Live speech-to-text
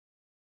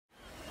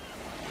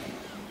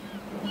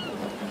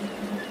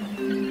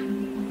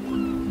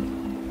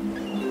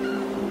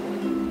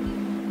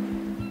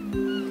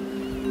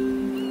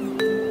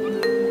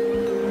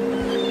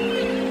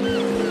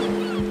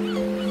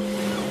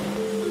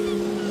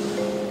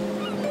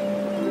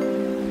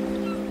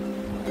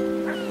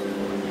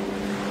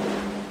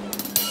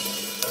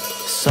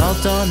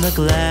Salt on the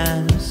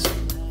glass,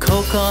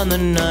 coke on the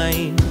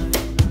night.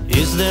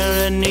 Is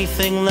there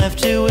anything left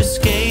to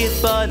escape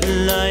but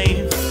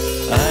life?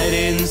 I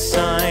didn't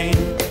sign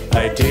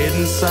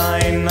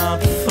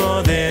up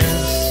for this.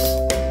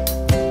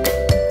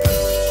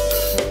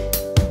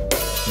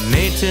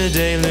 Made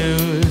today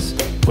lose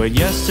what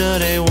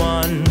yesterday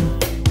won.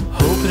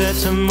 Hope that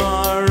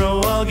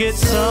tomorrow I'll get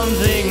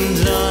something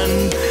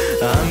done.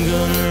 I'm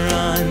gonna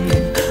run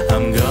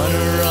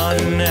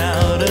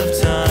out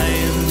of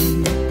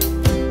time.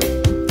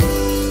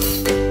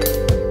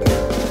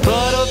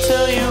 But I'll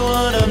tell you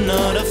what, I'm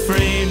not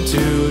afraid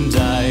to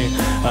die.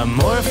 I'm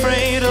more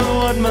afraid of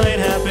what might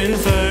happen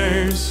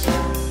first.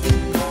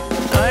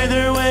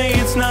 Either way,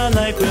 it's not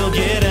like we'll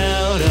get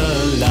out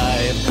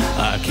alive.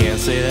 I can't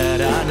say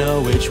that I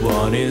know which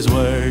one is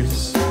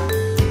worse.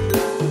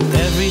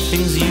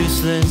 Everything's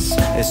useless,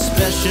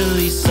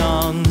 especially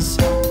songs.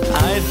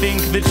 I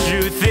think the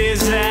truth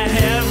is that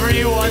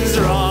everyone's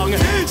wrong.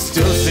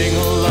 Still sing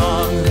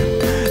along,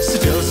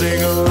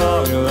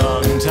 a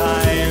long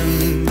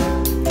time.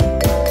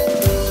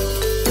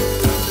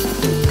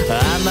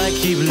 I might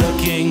keep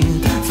looking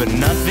for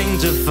nothing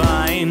to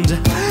find.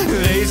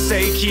 They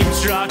say keep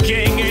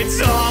trucking, it's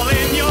all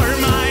in your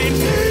mind.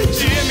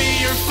 Jimmy,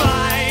 you're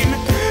fine.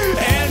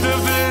 End of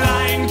the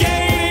line,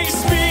 gaining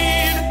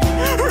speed,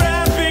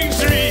 wrapping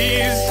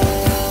trees.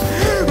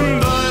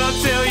 But I'll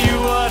tell you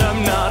what,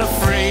 I'm not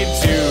afraid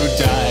to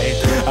die.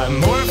 I'm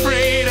more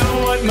afraid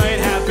of what might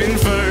happen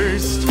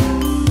first.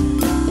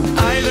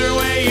 Either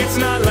way, it's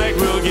not like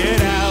we'll get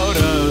out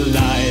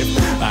alive.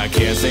 I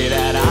can't say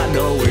that I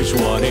know which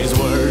one is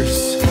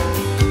worse.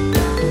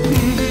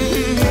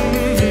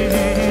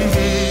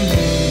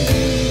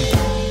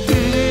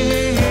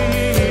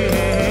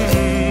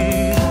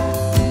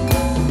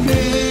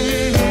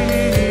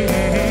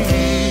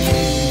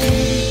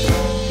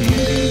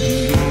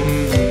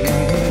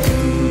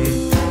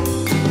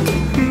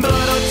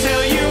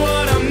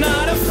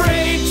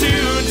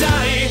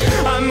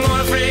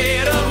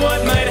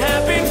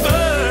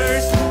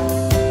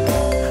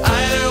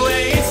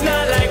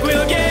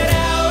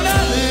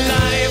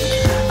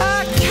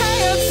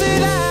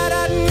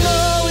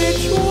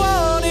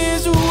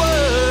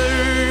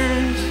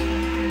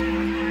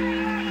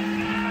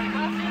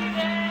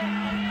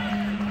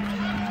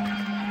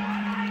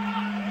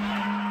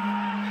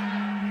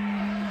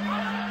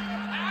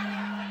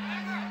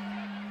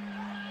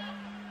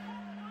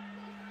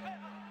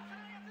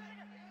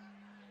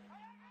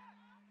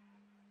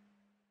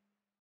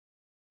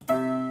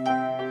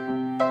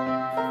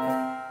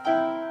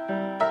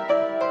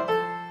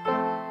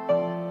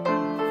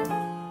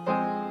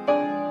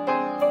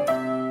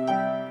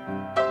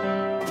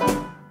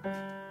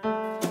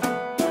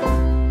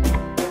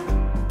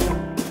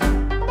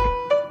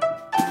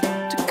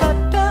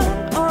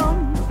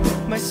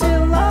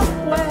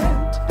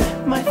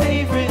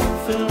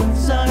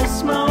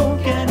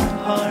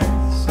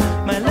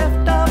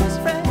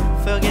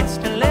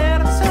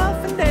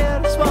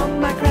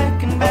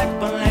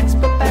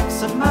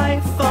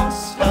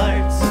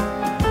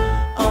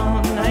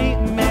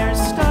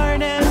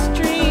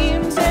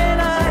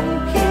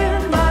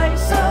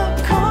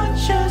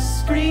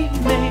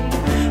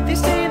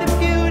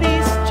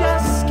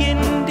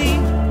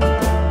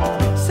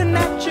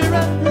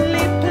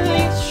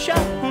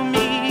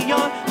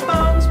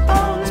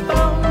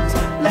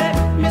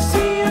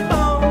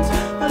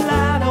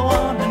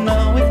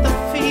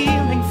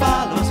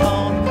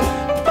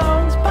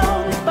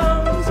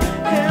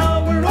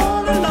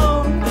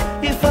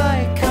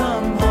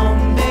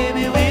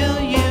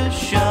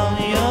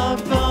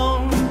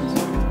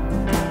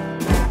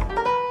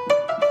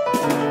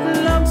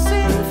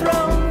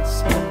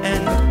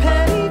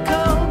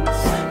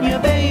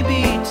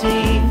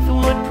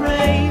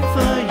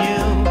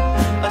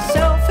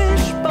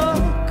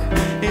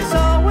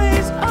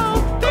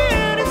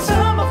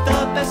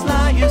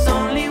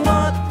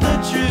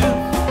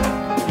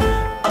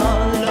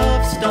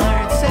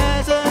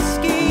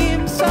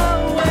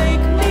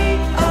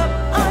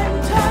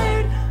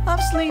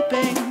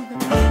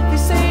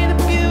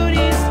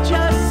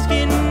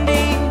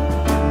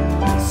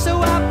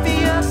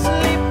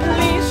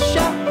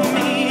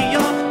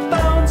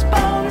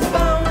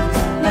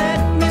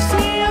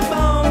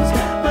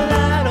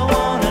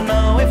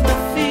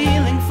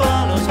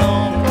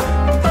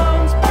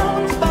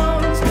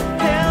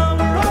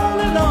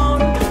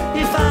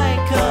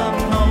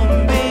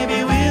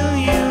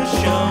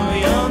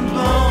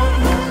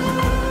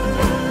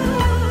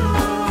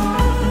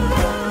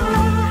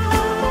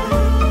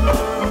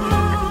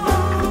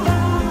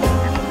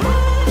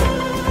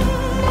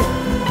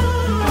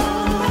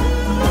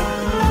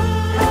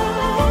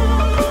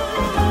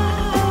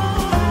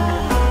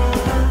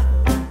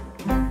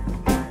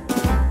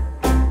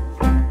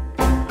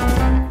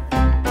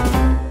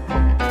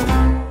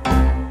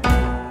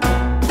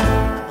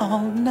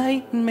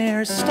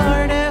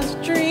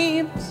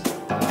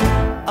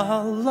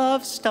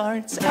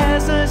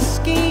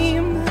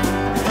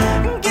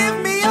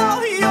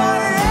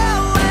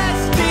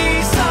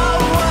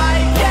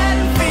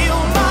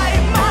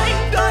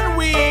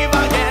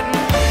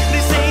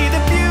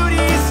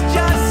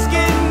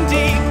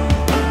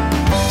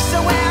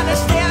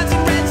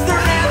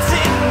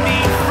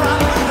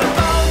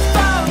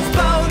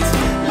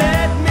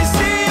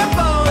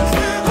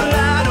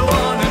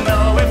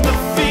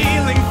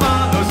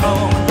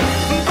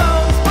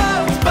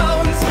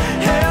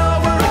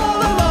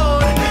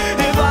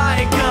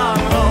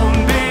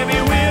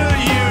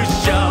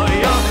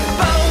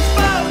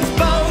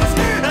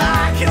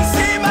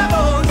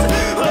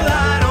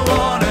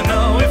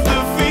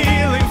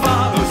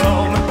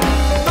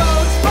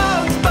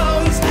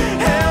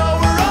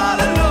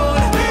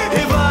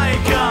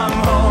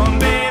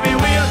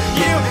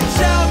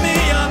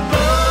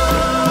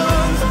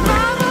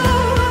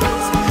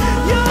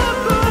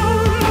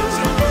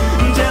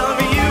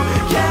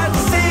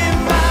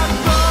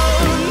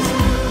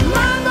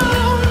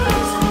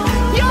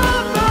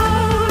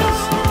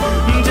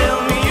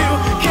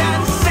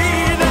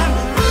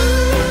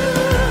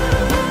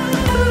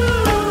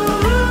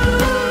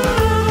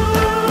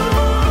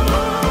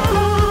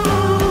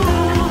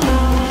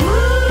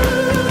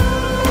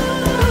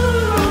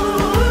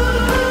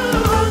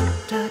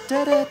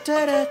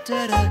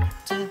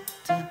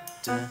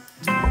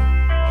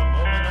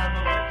 on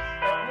the lips,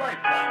 a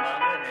lifetime on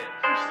the hips.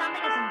 Your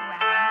stomach isn't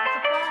growling, it's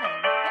applauding.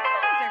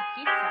 Ping-pong's their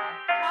pizza.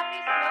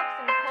 Coffee, smokes,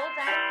 and cold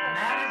diet coke.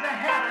 Mad as a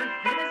hatter,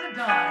 thin as a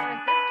dime.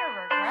 Resist or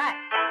regret.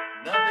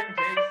 Nothing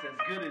tastes as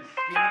good as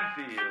skinny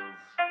feels.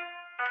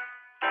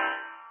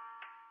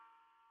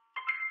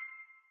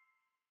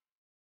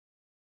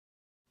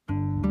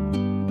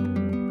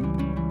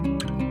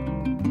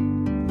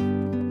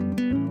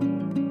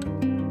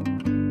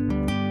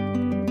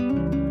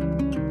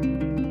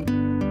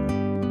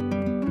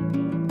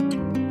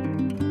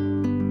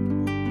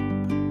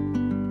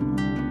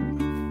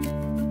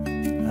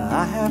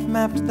 I have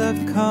mapped the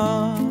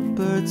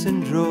cupboards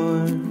and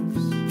drawers,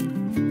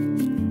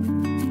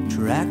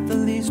 tracked the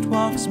least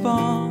walk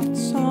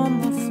spots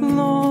on the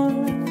floor.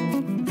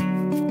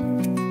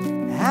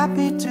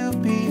 Happy to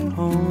be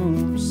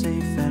home,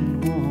 safe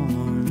and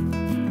warm.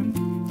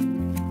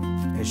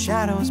 As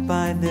shadows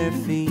by their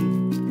feet,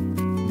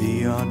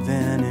 the odd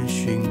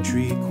vanishing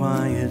tree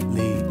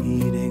quietly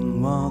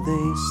eating while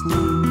they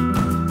sleep.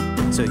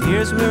 So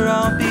here's where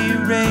I'll be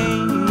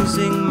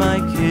raising my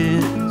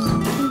kids,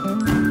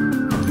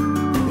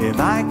 if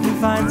I can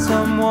find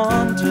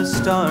someone to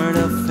start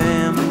a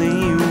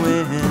family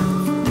with.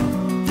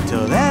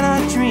 Till then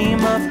I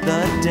dream of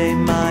the day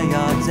my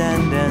odds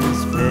and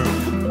ends fit.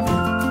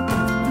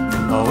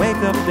 I'll wake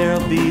up,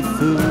 there'll be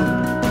food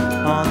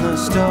on the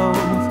stove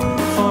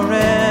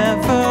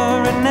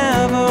forever and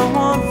never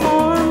want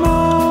for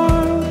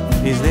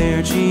more. Is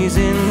there cheese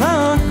in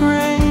the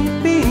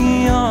great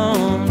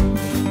beyond?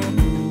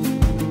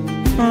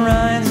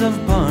 Rinds of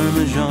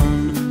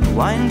Parmesan,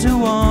 wine to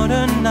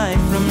water, night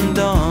from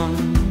dawn.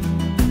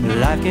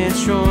 Life gets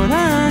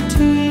shorter,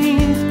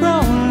 teeth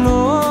grow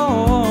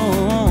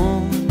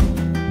long.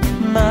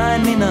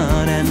 Mind me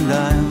not and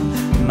I'll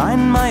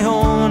mind my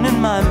own, and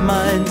my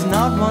mind's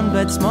not one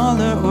bit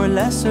smaller or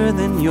lesser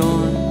than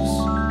yours.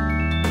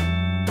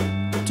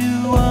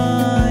 Do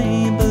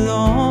I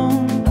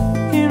belong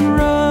in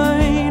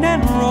right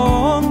and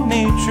wrong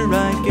nature,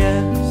 I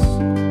guess?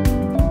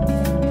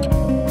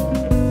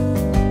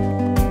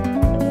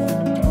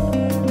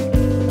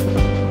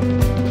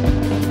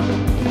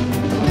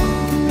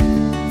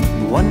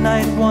 One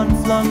night one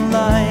flung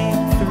light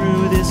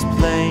through this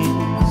place,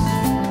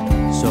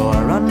 so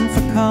I run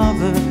for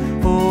cover,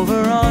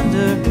 over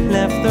under,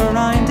 left the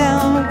rind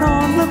out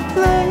on the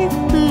plate.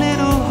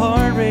 Little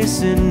heart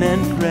racing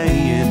and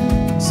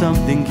praying,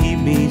 something keep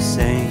me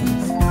safe.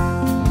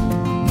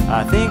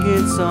 I think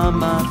it's on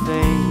my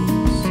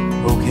face.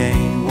 Okay,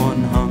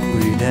 one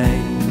hungry day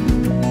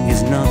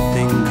is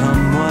nothing,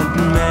 come what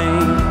may.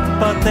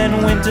 But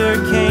then winter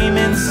came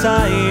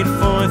inside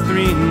for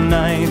 3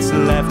 nights,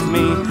 left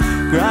me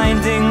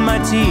grinding my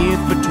teeth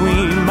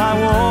between my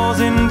walls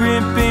and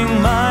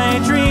gripping my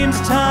dreams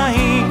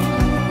tight.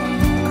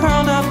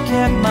 Curled up,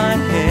 kept my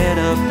head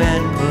up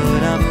and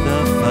put up the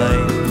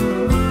fight.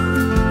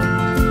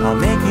 I'll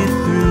make it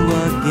through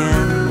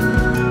again,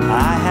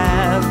 I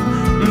have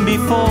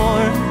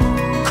before.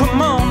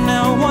 Come on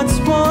now, what's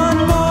one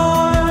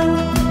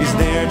more? Is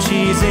there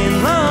cheese in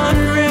the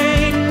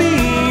great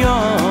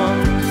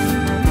beyond?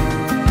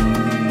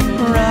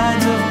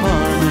 Rides of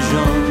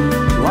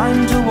Parmesan,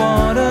 wine to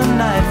water,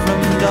 night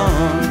from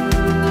dawn.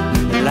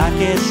 Life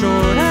gets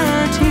shorter,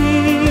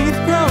 teeth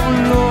grow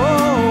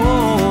long.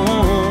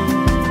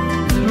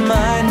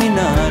 Mind me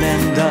not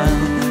and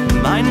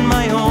I'll mind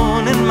my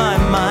own, and my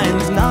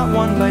mind's not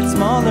one bite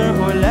smaller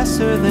or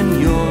lesser than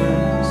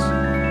yours.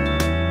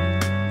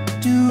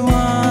 Do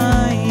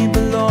I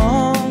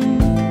belong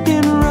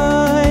in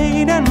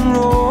right and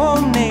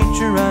wrong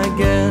nature, I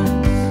guess?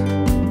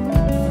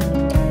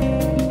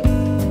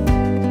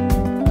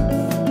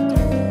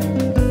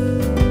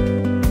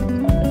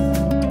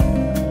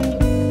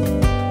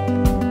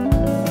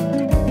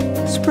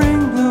 Spring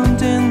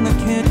bloomed in the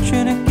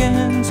kitchen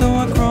again, so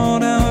I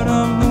crawled out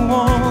of the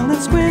wall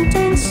and squinted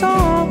and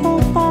saw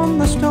hope on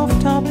the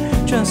stovetop,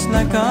 just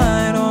like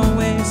I'd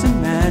always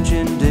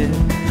imagined it.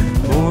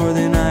 More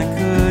than I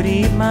could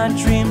eat, my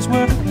dreams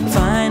were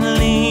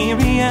finally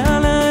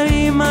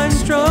reality. My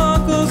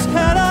struggles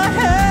had a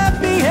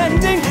happy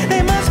ending,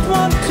 they must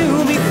want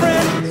to be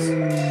friends.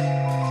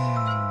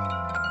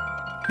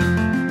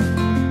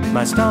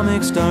 My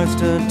stomach starts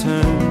to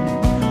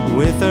turn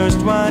with thirst,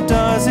 why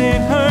does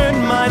it hurt?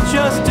 My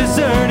just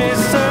dessert is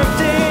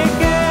served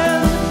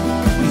again.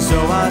 So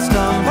I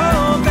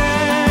stumble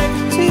back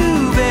to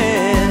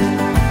bed.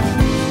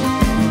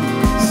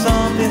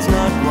 Something's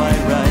not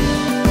quite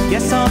right,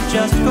 guess I'll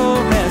just go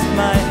rest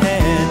my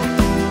head.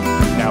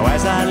 Now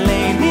as I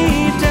lay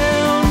me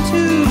down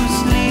to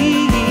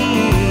sleep,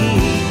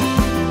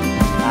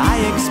 I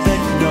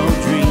expect no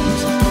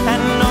dreams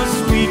and no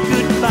sweet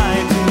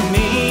goodbye to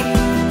me.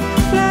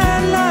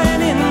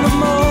 Flatline in the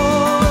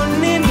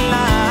morning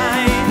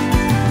light,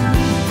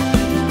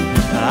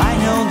 I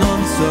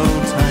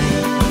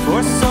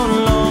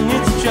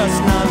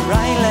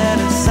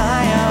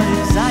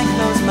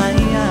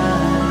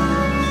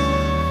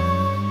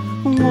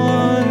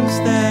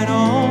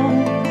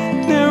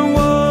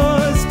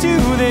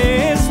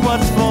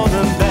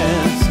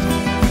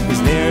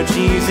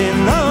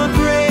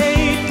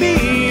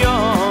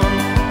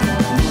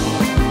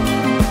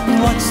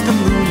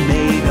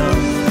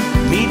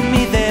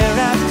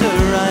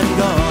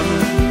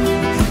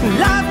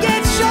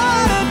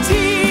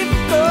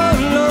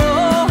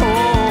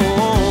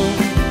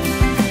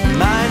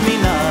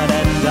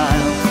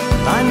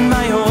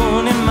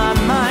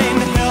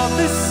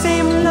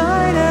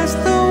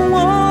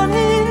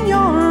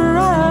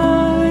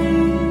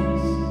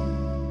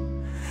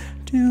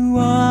do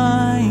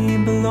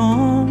I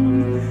belong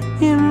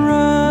in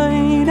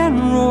right and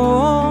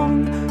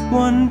wrong?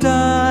 One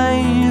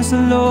dies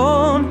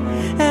alone,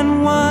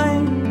 and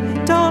why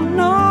don't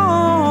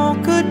know.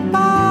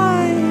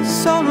 Goodbye,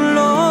 so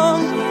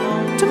long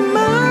to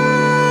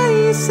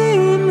my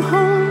singing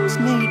home's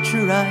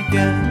nature, I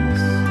guess.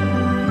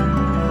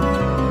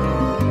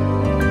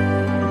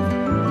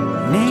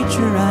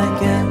 Nature, I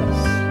guess.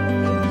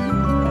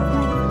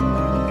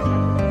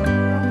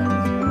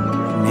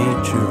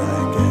 Nature, I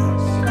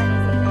guess.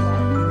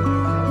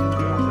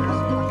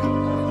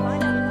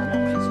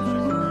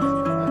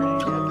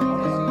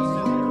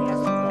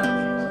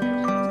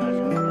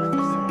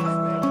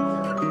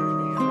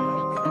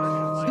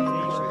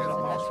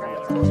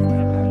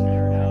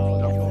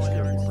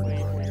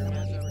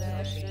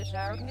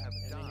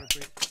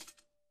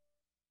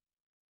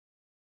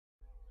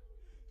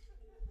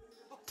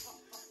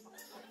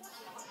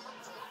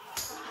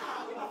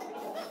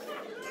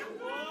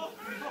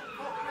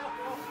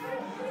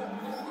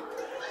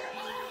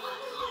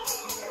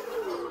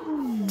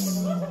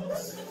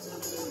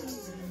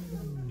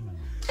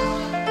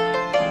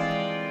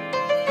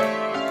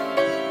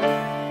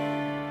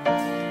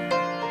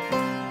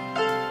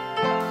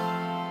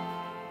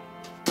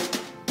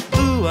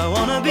 I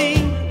wanna be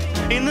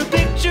in the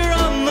picture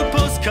on the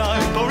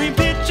postcard, pouring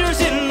pictures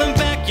in the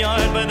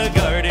backyard by the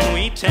garden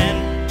we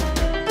tend.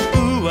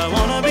 Ooh, I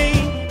wanna be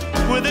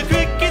where the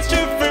crickets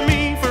chirp for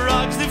me,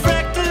 frogs that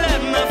fractal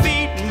at my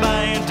feet, and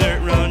by a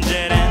dirt road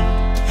dead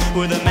end,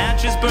 where the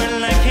matches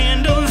burn like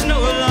candles, no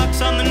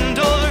locks on the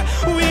door.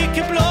 We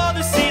can blow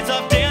the seeds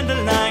off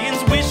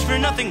dandelions, wish for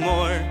nothing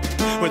more,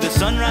 where the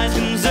sunrise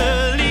comes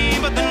early,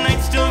 but the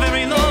night's still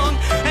very long,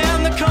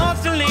 and the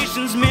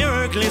constellations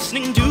mirror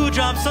glistening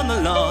dewdrops on the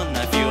lawn.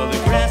 I feel the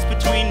grass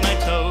between my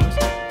toes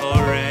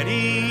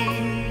already.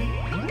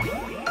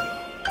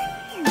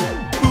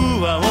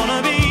 Ooh, I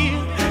wanna be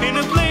in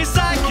a place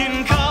I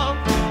can call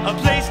a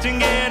place to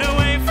get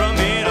away from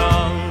it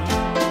all.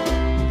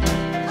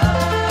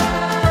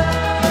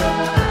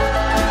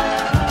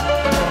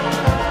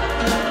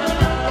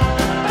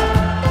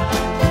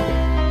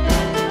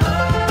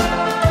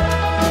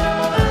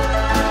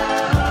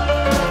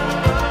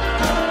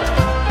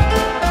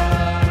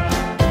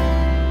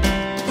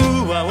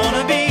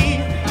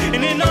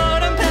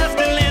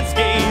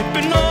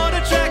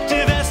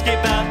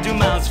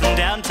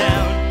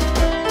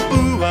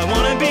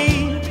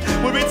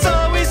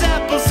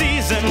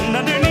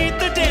 Underneath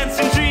the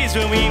dancing trees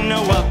where we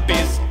know up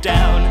is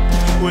down,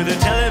 where the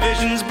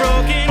television's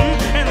broken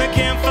and the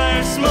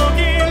campfire's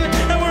smoking,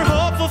 and we're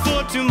hopeful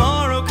for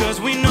tomorrow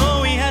cause we know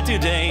we had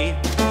today.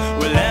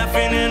 We're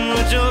laughing and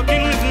we're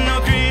joking with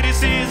no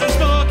criticism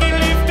spoken.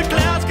 If the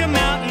clouds come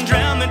out and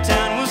drown the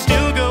town, we'll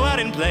still go out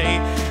and play.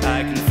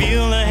 I can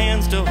feel the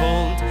hands to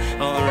hold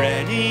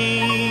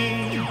already.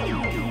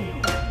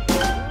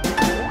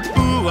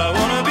 Ooh, I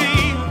wanna be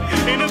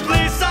in a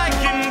place I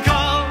can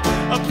call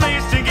a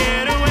place to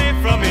get away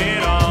from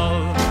it all.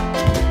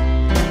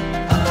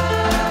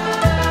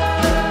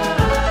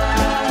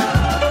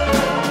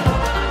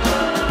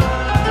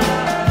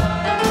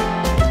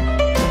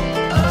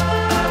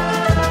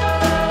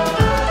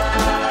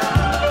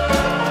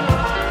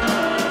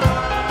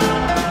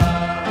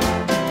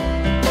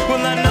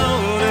 Well, I know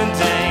the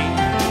day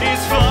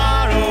is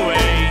far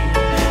away,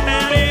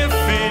 and if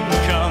it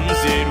comes,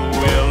 it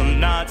will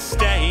not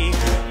stay.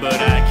 But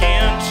I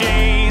can't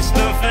chase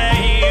the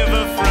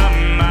flavor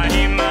from my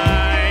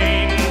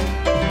mind.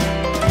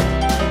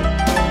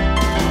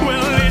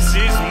 Well, this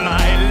is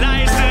my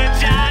life,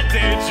 such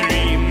a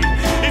dream.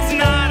 It's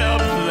not a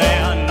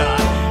plan,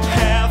 not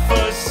half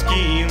a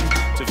scheme,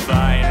 to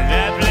find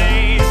that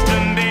place to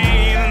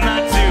be,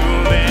 not to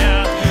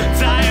there,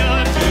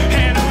 tired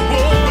and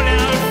worn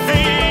out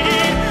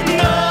feet.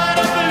 No, I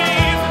don't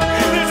believe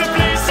there's a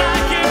place I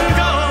can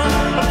go,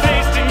 a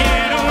place to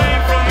get away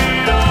from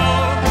it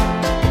all.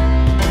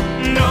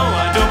 No,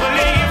 I don't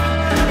believe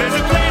there's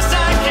a place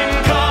I can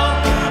call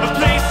a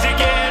place to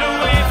get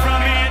away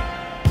from it.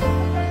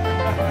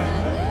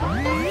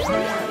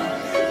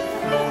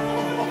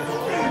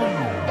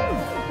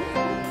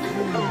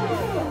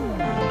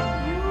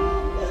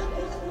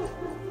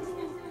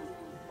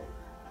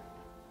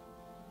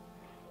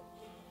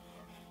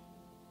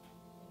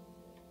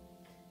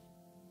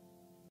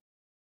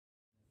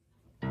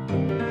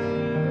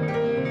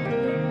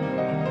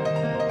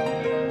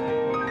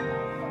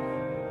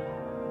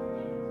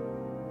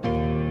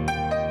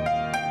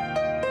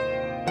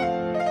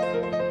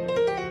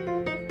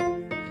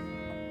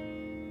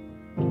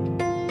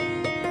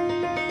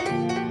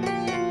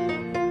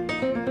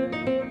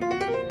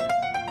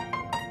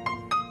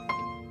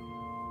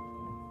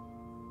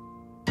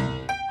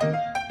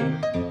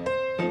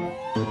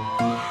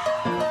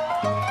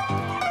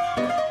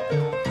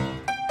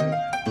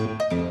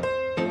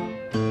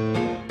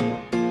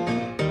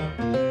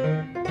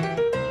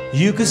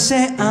 You could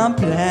say I'm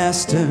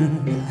plastered,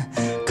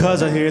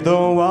 cause I hit the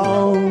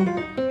wall.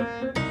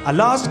 I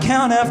lost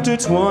count after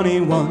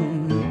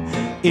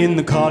 21 in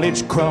the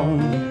college crawl.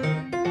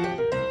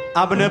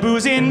 I've been a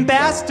boozing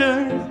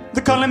bastard.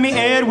 They're calling me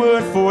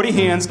Edward, 40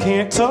 hands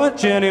can't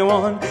touch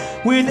anyone.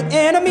 With an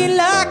enemy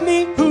like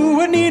me, who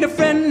would need a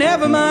friend?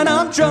 Never mind,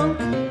 I'm drunk.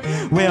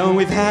 Well,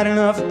 we've had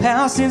enough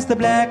power since the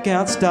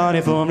blackout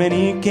started. For an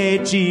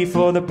EKG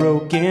for the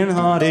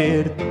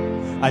broken-hearted.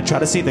 I try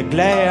to see the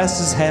glass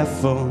as half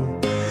full,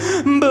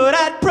 but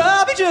I'd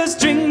probably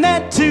just drink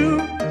that too.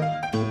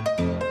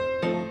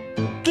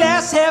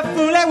 Glass half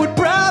full, I would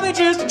probably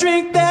just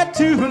drink that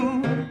too.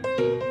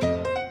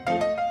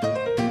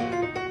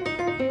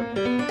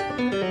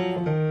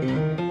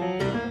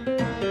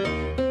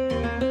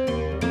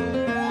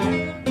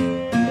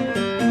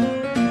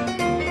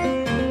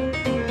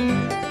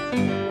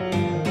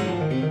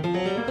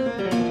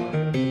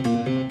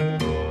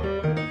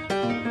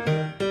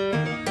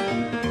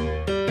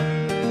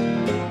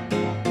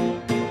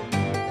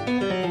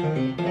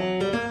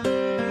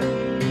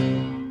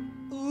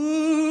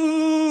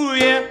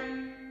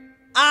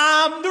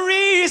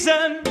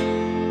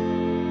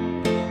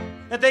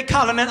 They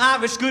calling an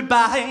Irish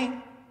goodbye.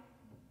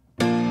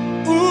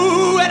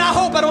 Ooh, and I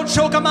hope I don't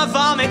choke on my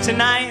vomit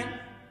tonight.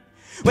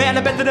 Well, I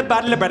bet that the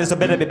bottle of bread is a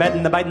better be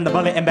betting the biting the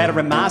bullet and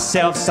bettering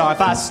myself. Sorry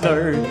if I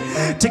slur.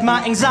 Take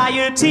my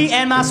anxiety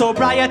and my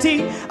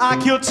sobriety.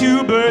 I kill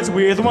two birds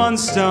with one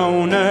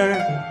stoner.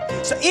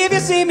 So if you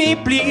see me,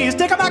 please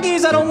take out my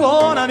keys. I don't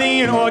wanna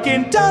be an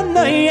organ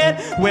donor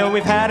yet. Well,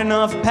 we've had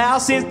enough power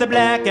since the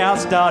blackout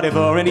started.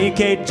 For an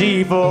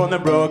EKG for the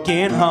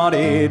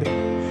broken-hearted.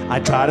 I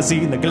try to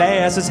see the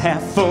glass as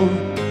half full,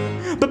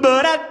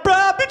 but I'd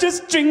probably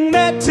just drink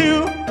that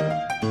too.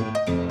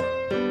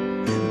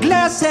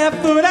 Glass half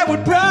full, I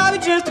would probably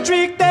just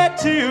drink that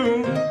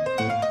too.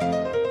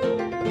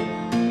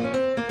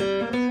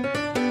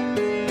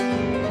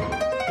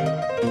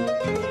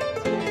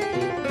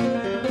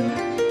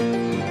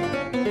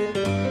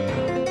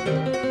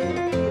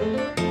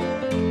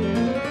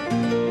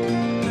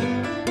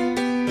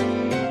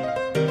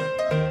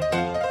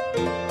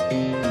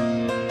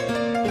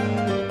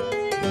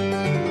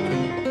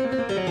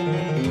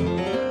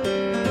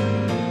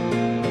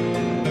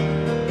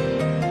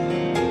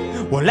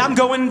 Well, I'm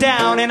going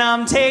down and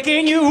I'm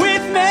taking you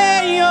with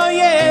me, oh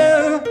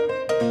yeah.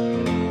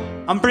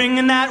 I'm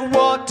bringing that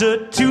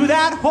water to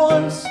that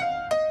horse.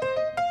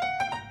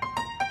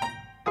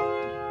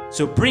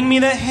 So bring me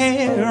the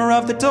hair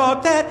of the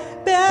dog that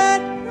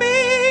bit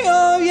me,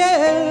 oh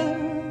yeah.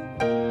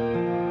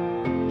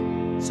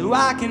 So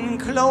I can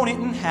clone it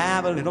and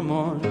have a little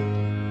more.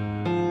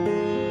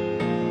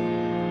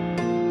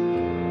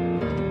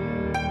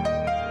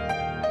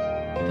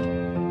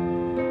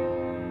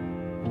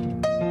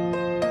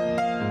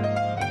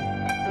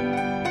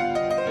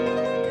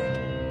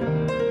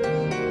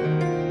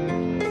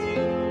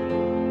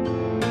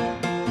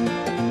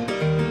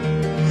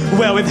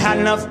 Well, we've had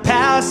enough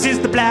power since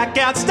the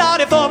blackout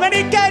started. For an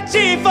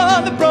EKG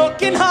for the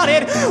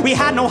broken-hearted. We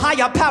had no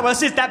higher power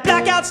since that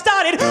blackout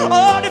started.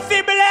 Oh,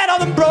 defibrillate all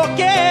the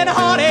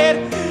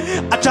broken-hearted.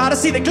 I try to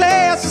see the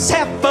glass as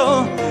half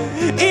full,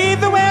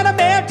 even when I'm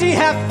empty,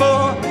 half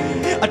full.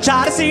 I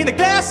try to see the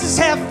glass as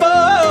half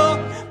full,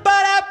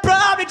 but I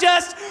probably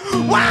just,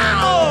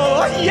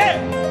 wow, yeah.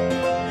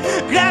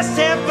 Glass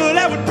half full,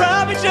 I would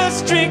probably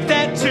just drink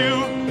that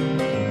too.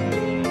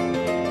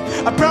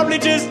 I'd probably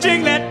just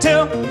drink that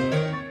too.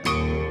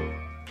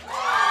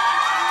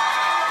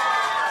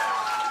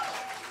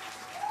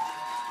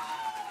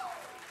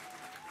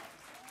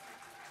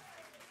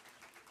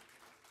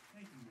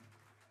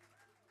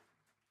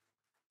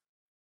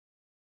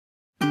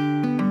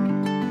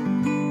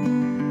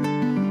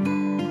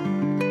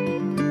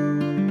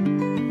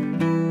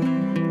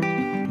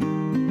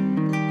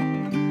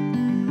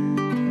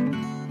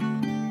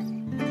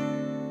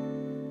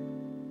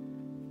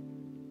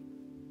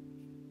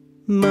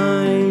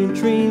 My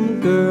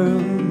dream girl,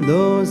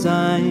 those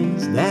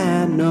eyes,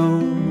 that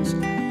nose,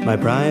 my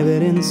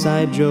private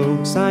inside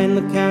joke, sign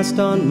the cast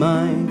on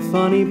my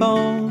funny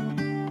bone.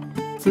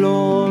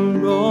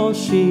 Floral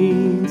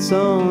sheets,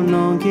 oh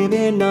no,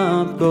 giving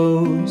up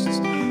ghosts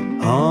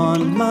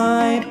on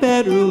my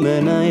bedroom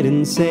at night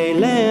and say,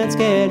 let's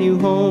get you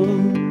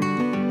home.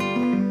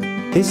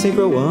 They say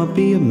grow up,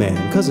 be a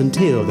man, 'cause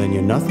until then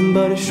you're nothing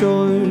but a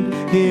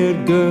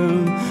short-haired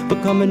girl.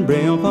 But come and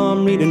braille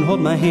palm read and hold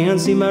my hand,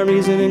 see my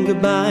reason and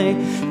goodbye.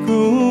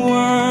 Cruel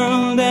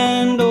world,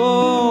 and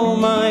oh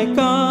my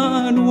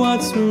God,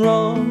 what's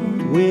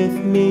wrong with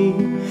me?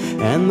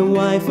 And the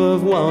wife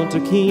of Walter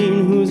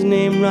Keane, whose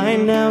name right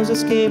now's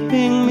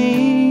escaping me.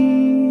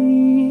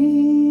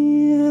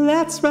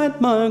 That's right,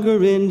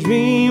 Margaret,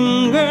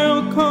 dream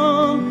girl,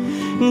 come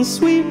and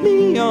sweep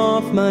me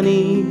off my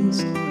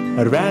knees.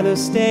 I'd rather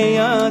stay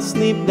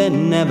asleep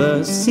than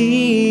never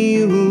see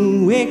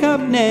you wake up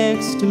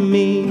next to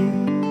me.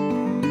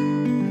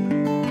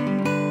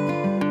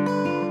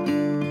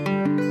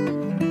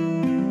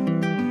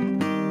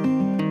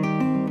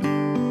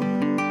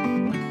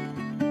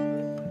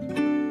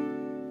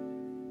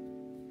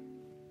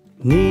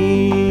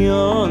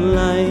 Neon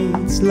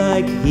lights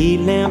like heat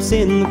lamps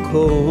in the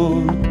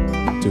cold.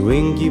 to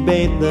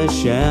incubate the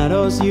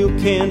shadows you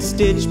can't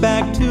stitch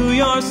back to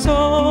your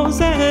souls.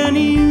 And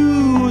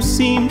you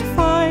seemed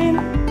fine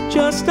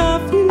just a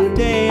few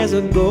days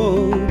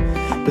ago,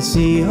 but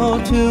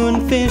CO2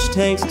 and fish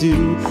tanks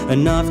do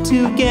enough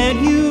to get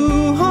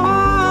you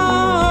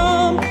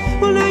home.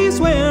 Well, now you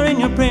swear in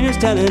your prayers,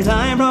 telling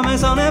time,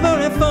 promise I'll never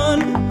have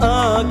fun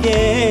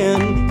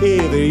again.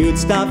 Either you'd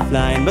stop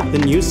flying, but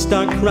then you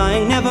start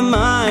crying. Never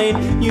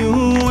mind, you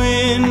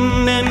win.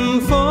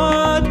 And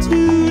for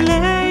too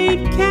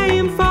late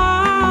came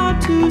far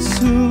too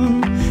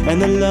soon,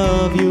 and the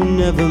love you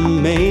never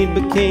made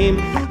became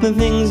the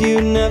things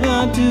you'd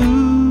never do.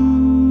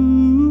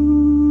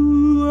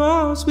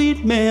 Oh,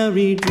 sweet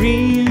Mary,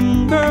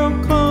 dream girl,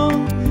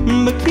 come,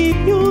 but keep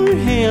your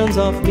hands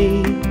off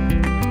me.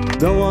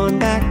 Go on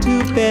back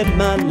to bed,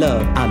 my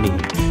love. I mean,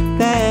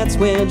 that's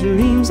where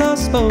dreams are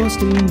supposed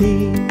to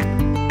be.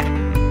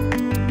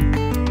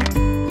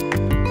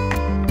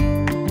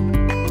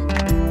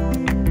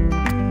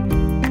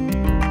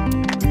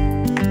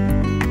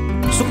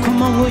 So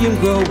come on, William,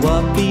 grow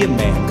up, be a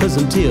man, 'cause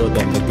until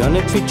then they're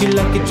gonna treat you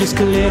like you're just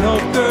a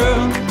little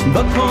girl.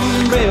 But come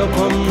and rail,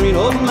 come read,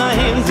 hold my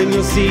hands, and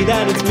you'll see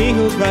that it's me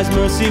who cries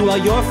mercy while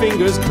your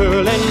fingers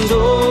curl. And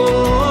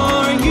oh,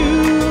 are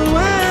you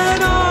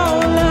at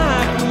all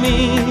like me?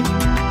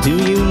 Do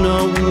you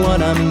know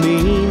what I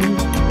mean?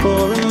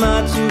 Or am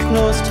I too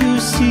close to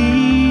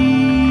see?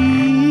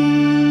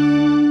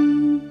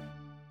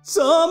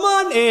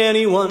 Someone,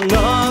 anyone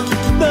of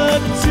the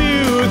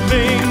two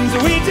things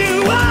we do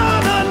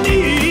on our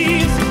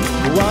knees.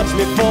 Watch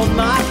me fold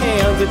my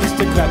hands and just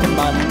a crack of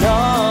my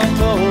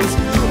knuckles.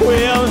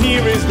 Well,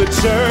 here is the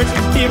church,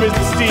 here is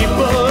the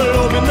steeple.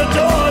 Open the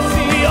door,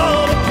 see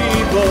all the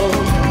people.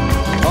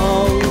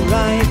 All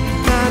right,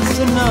 that's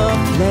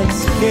enough,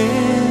 let's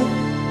get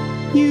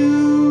you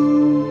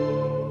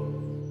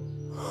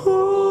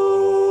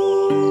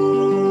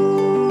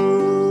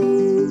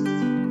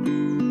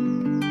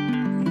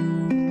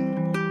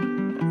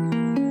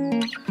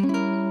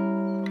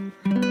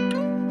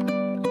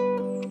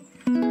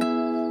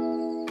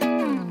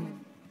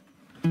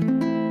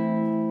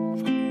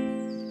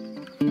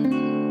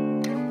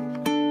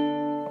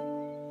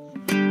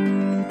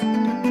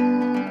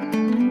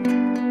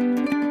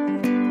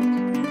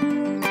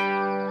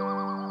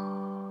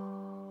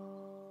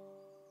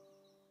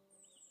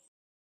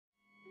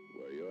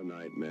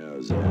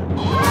nightmares.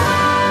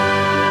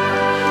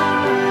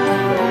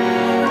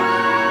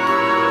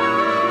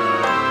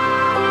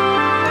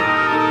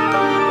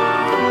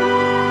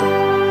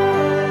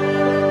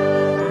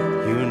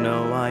 You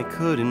know I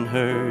couldn't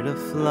hurt a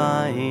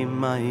fly,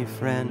 my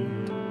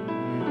friend.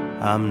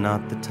 I'm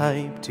not the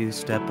type to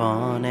step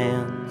on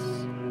ants.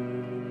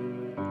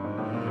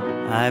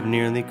 I've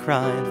nearly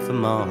cried for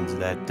moths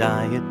that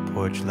die at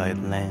porch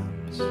light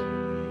lamps,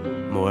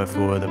 more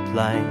for the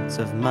plights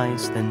of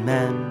mice than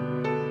men.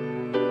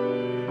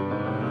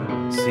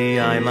 See,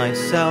 I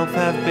myself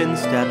have been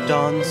stepped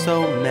on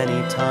so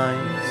many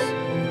times,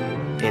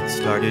 it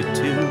started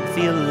to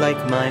feel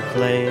like my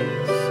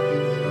place.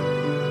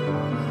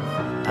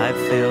 I've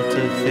failed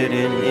to fit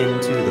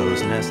into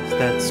those nests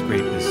that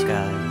scrape the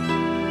sky.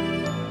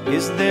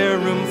 Is there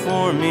room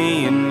for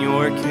me in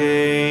your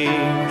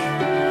cage?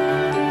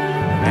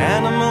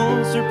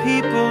 Animals are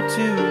people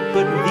too,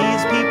 but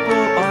these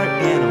people are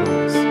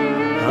animals.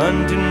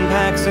 Hunt in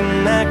packs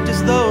and act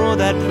as though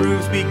that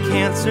proves we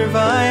can't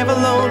survive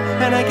alone.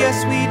 And I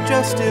guess we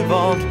just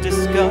evolved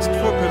disgust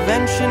for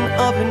prevention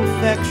of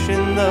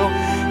infection, though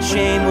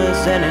shame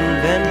was an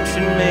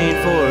invention made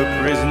for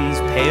prisons,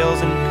 pails,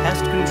 and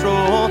pest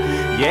control.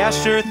 Yeah,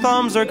 sure,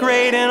 thumbs are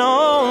great and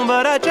all,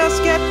 but I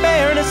just get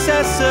bare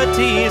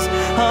necessities.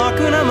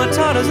 Hakuna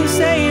Matatas and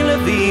say la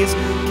vis.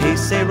 Que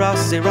sera,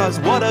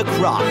 what a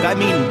crock. I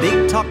mean,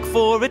 big talk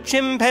for a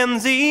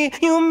chimpanzee.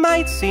 You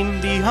might seem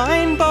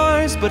behind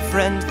bars, but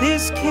friend,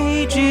 this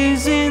cage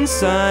is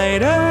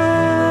inside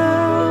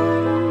out.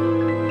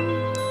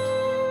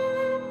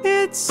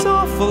 It's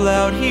awful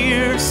out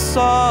here,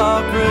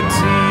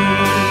 Socrates.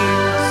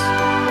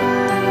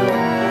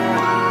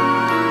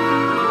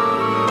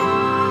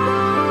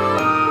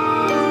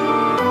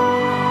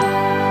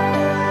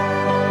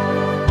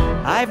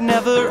 I've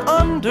never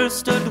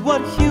understood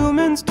what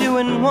humans do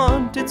and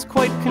want. It's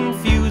quite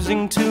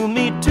confusing to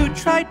me to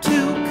try to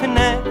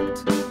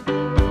connect.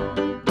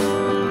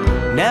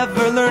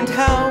 Never learned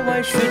how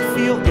I should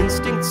feel.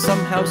 Instincts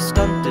somehow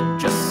stunted,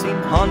 just seem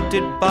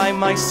haunted by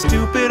my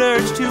stupid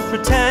urge to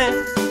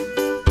protect.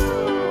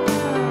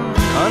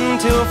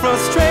 Until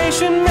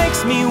frustration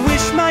makes me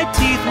wish my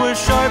teeth were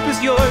sharp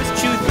as yours.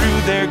 Chew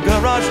through their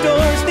garage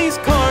doors. These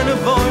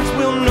carnivores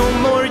will no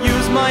more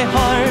use my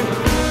heart.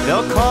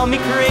 They'll call me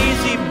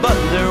crazy, but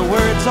their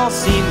words all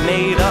seem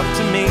made up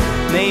to me.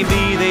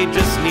 Maybe they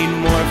just need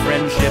more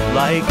friendship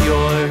like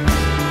yours.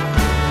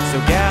 So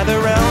gather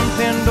round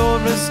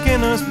Pandora's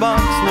Skinner's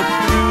box, look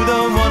through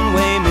the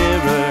one-way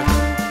mirror.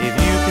 If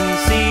you can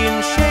see in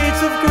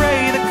shades of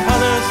gray, the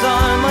colors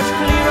are much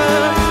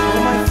clearer.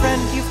 Oh, my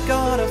friend, you've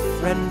got a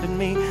friend in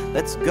me.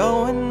 Let's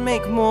go and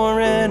make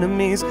more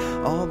enemies.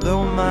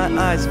 Although my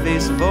eyes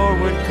face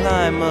forward,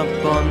 climb up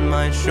on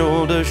my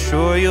shoulder.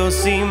 Sure, you'll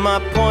see my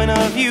point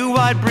of view.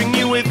 I'd bring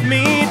you with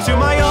me to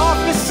my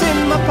office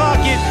in my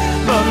pocket,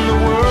 but the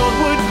world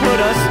would put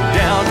us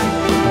down.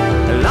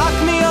 Lock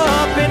me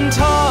up and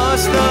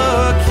toss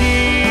the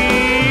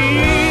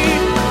key.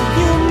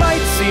 You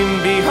might seem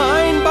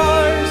behind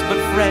bars, but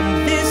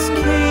friend, this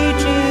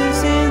cage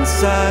is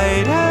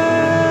inside out.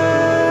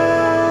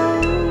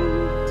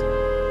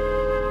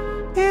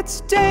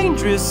 It's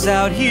dangerous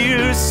out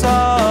here,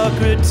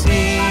 Socrates.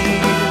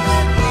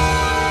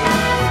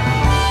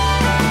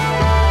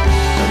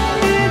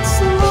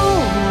 It's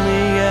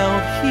lonely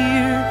out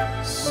here,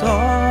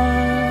 Socrates.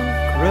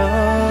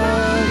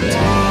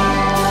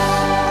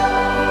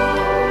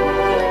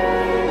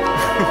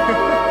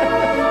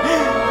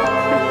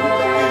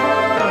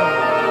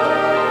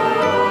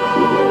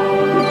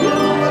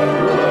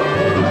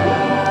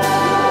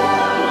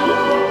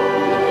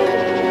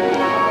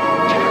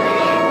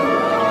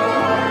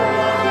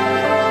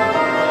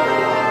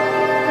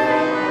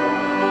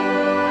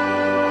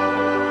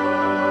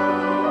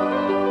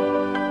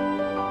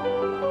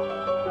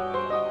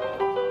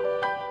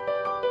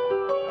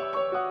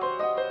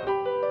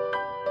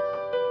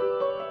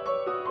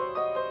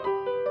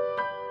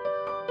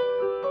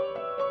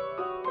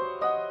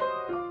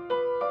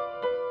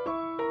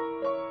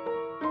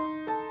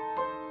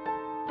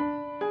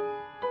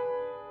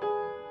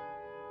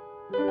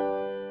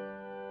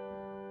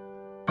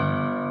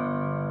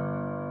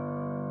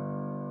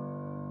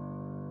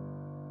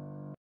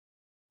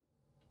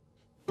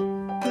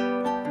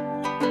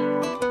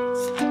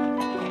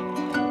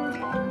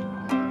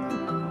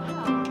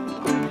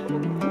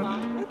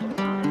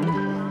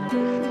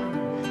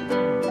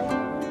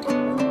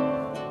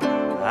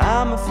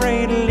 I'm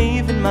afraid of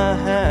leaving my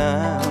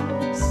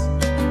house.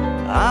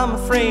 I'm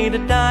afraid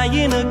of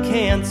dying of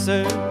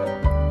cancer.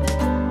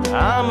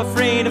 I'm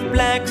afraid of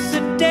black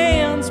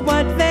sedans,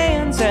 white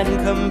vans, and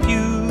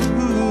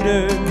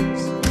computers.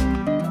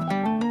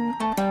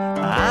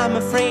 I'm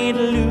afraid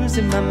of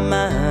losing my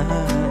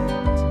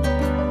mind.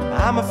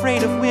 I'm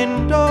afraid of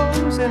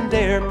windows and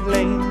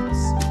airplanes.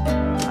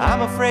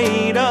 I'm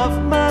afraid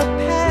of my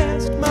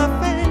past, my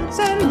fans,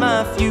 and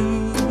my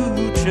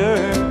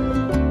future.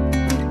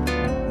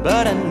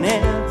 But I've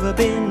never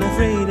been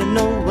afraid of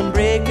no one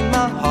breaking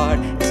my heart.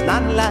 It's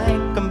not like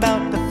I'm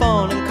about to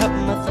fall and cut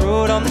my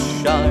throat on the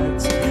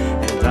shards.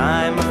 And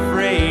I'm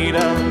afraid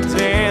of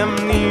damn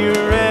near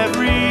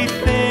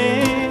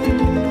everything.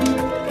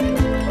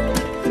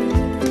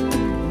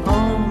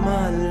 All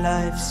my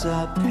life's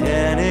a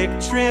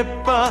panic trip,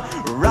 a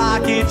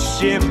rocket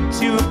ship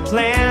to a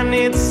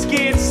planet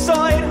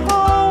schizoid.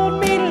 Hold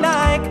me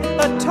like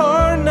a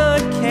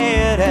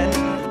tourniquet, and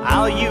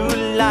how you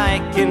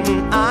like an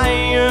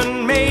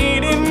Iron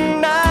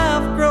Maiden.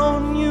 I've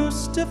grown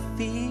used to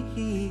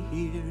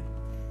fear,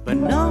 but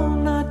no,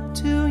 not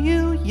to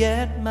you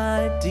yet,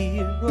 my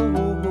dear.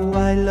 Oh,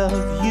 I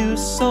love you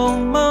so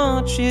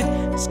much, it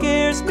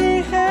scares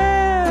me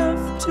half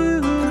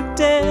to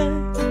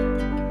death.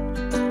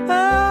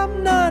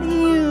 I'm not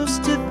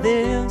used to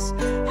this.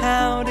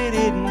 How did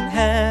it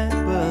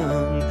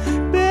happen,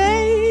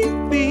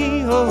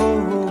 baby?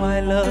 Oh,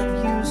 I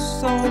love you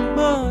so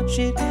much,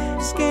 it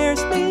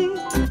scares me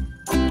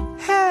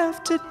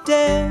half to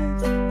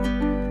death.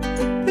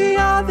 The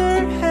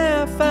other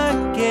half, I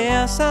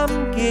guess,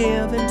 I'm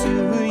giving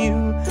to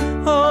you.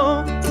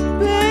 Oh,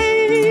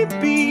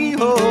 baby,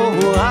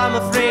 oh, I'm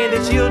afraid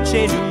that you'll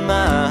change your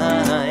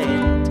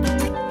mind.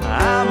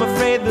 I'm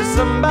afraid there's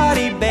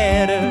somebody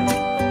better.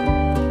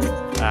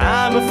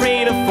 I'm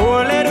afraid of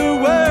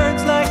four-letter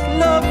words like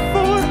love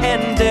forever,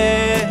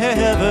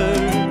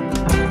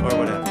 or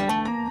whatever.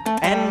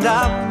 And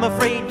I'm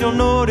afraid you'll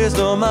notice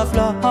all my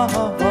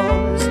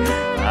flaws.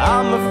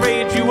 I'm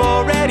afraid you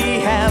already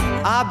have,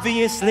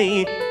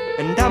 obviously.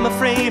 And I'm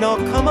afraid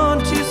I'll come on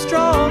too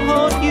strong,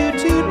 hold you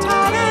too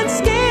tight and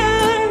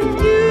scare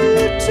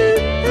you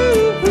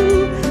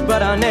too.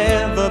 But I've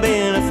never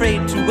been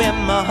afraid to wear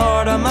my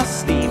heart on my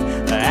sleeve,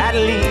 at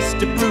least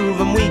to prove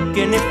I'm weak.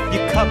 And if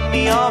you cut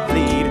me, I'll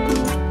bleed.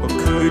 Or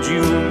could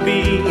you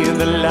be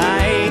the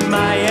light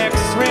my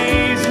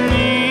x-rays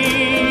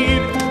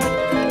need?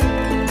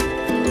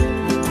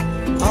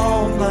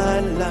 All my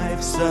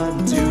life's a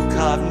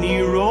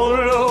Duchovny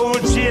Rolo,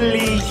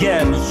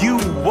 Jillian, you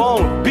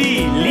won't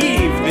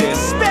believe this.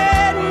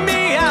 Spit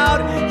me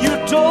out, you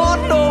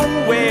don't know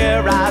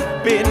where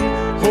I've been.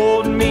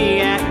 Hold me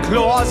at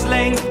claw's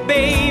length,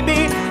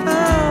 baby.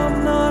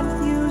 I'm not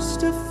used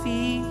to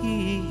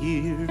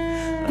fear.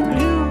 I'm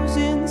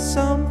losing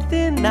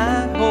something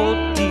I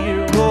hold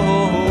dear.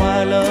 Oh,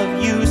 I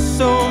love you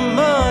so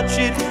much,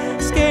 it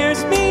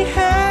scares me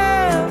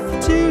half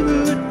to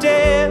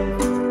death.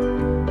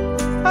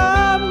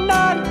 I'm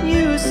not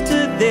used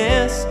to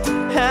this.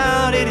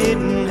 How did it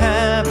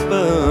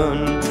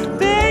happen,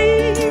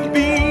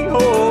 baby?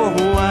 Oh,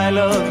 I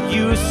love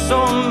you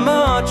so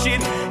much,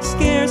 it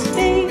scares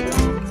me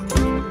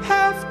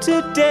half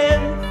to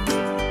death.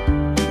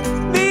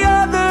 The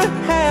other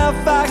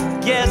half, I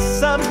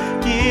guess I'm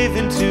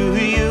giving to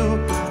you.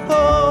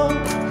 Oh,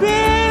 baby,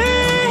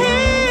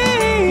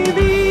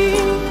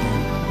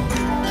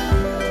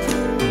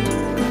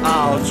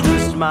 I'll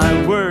twist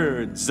my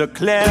words, a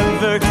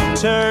clever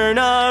turn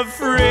of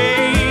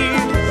phrase.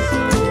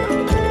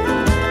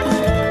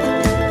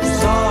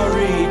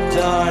 Sorry,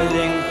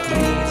 darling,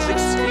 please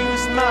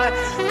excuse my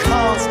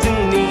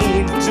constant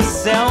need to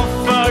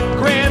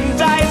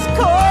self-aggrandize,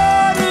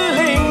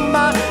 coddling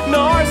my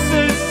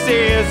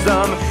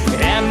narcissism.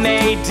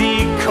 MAD,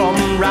 come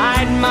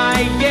ride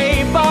my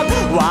yay bob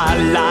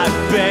while I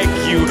beg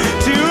you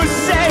to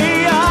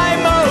say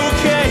I'm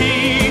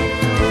okay.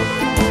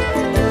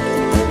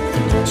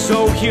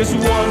 So here's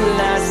one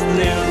last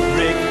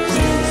lyric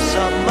to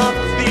sum up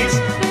these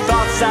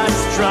thoughts I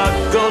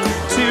struggled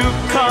to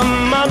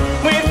come up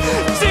with,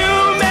 to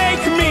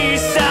make me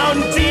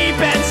sound deep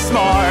and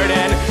smart,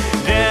 and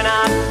then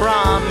I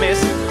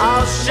promise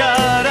I'll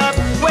shut up.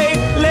 Wait,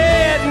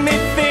 let me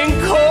think,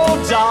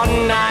 hold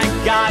on, I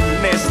got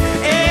this.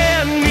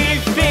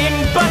 Anything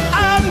but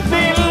I'm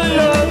in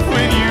love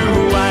with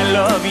you. I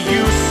love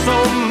you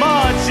so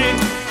much it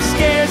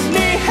scares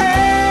me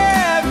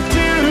half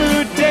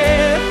to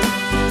death.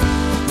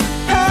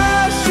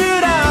 How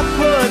should I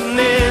put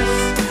this?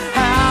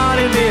 How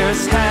did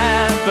this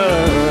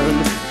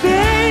happen?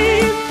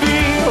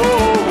 Baby,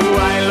 oh,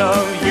 I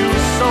love you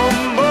so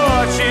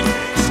much it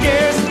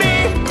scares me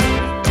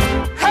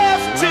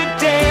half to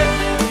death.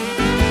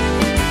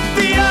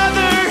 The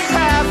other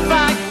half, I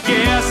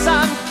guess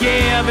I'm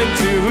giving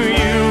to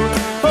you.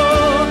 Oh,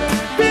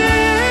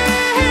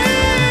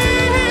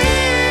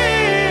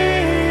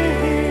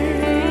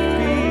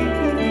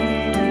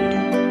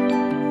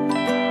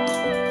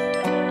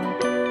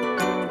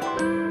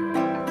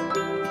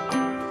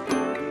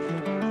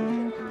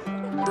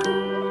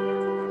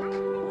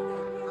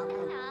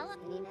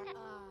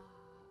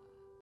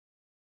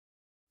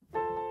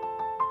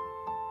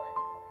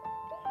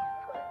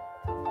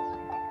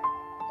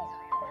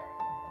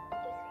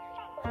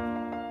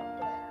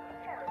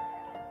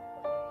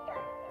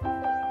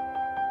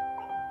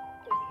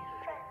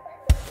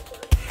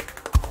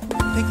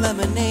 Pink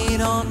lemonade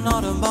on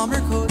autumn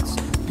bomber coats,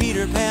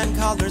 Peter Pan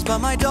collars, but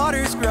my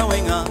daughter's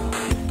growing up.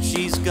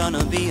 She's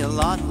gonna be a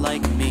lot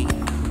like me,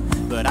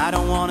 but I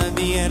don't wanna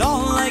be at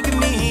all like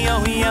me.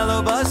 Oh,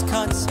 yellow buzz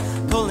cuts,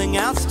 pulling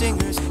out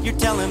stingers. You're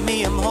telling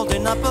me I'm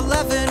holding up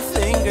 11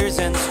 fingers,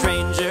 and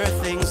stranger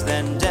things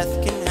than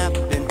death can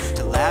happen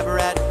to lab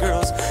rat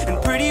girls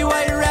and pretty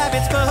white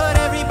rabbits. But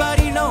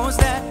everybody knows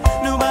that,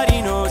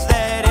 nobody knows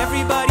that,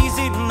 everybody's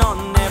in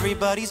on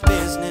everybody's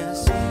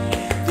business.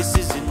 This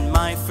isn't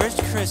my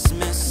first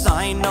Christmas,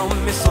 I know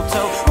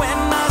mistletoe when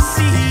I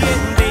see it.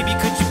 Baby,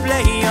 could you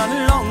play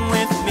along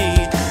with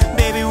me?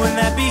 Baby, would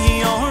that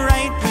be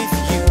alright with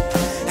you?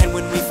 And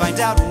when we find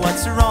out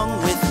what's wrong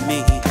with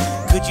me,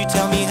 could you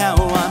tell me how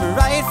I'm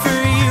right for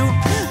you?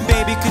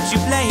 Baby, could you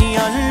play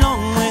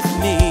along with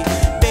me?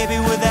 Baby,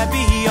 would that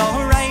be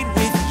alright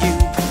with you?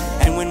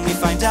 And when we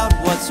find out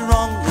what's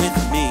wrong with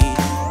me,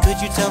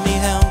 could you tell me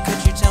how?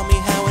 Could you tell me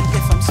how? And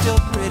if I'm still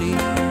pretty?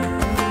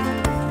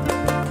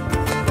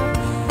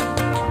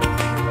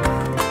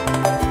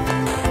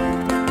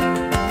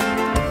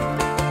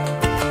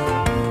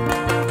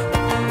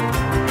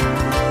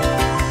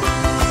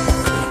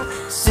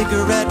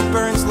 Cigarette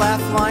burns,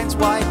 laugh lines,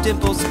 wide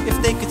dimples. If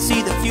they could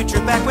see the future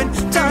back when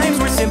times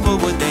were simple,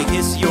 would they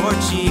kiss your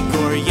cheek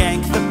or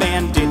yank the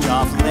bandage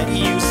off, let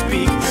you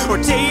speak, or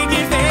take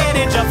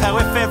advantage of how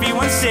if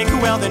everyone's sick,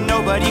 well then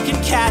nobody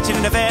can catch it,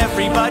 and if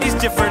everybody's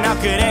different, how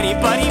could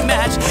anybody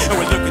match? And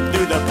we're looking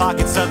through the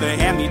pockets of the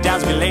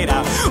hand-me-downs we laid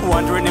out,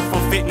 wondering if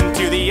we'll fit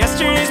into the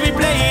yesterdays we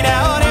played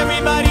out.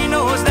 Everybody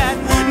knows that,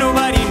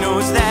 nobody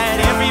knows that,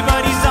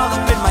 everybody's all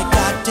up in my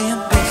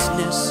goddamn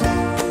business.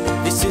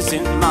 This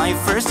isn't my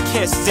first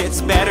kiss,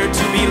 it's better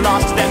to be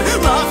lost than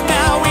loved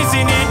now,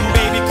 isn't it?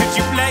 Baby, could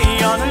you play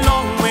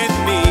along with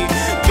me?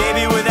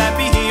 Baby, would that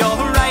be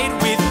alright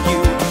with you?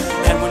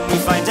 And when we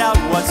find out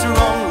what's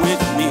wrong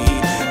with me,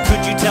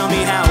 could you tell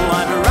me how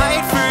I'm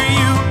right for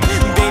you?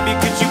 Baby,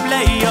 could you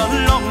play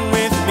along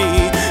with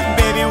me?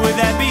 Baby, would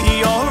that be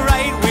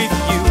alright with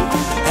you?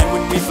 And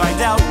when we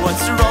find out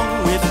what's wrong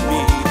with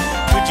me,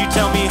 could you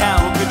tell me how?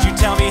 Could you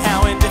tell me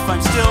how? And if I'm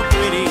still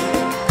pretty?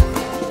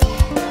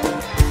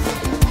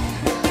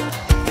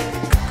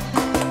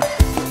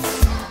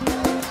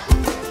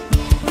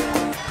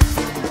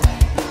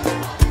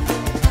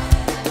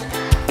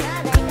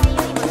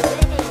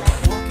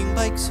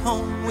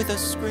 Home with a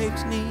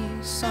scraped knee,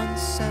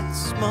 sunset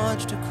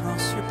smudged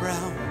across your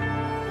brow.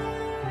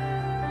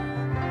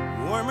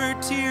 Warmer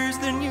tears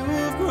than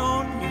you've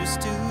grown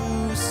used to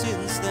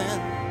since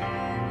then.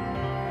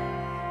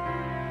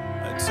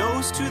 A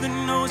toast to the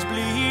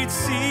nosebleed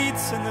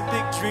seats and the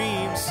big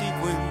dream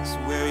sequence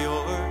where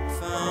you're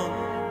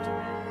found.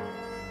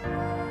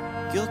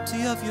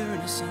 Guilty of your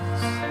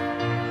innocence,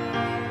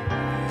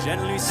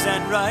 gently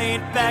sent right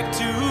back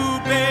to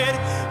bed.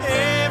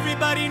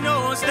 Everybody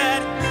knows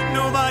that,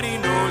 nobody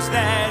knows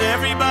that,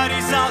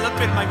 everybody's all up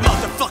in my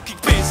motherfucking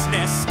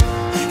business.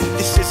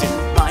 This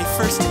isn't my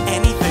first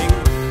anything.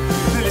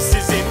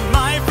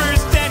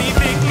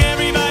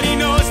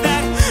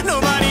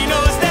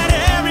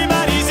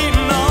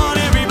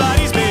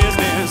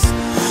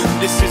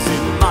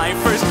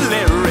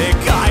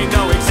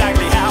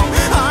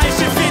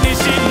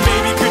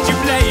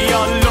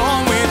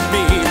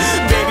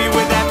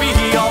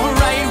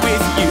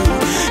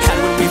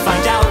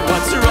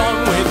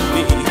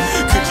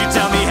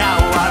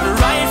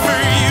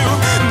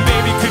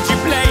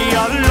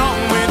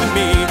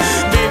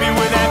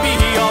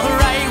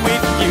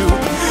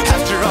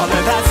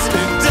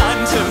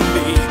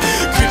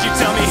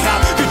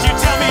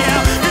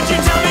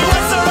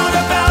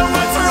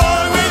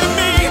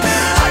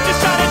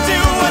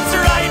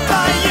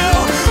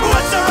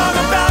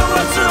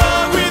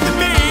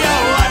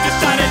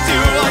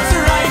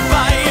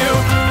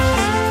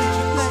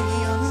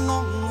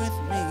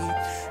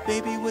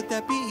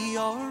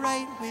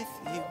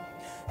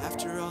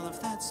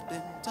 what's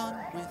been done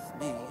with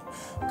me.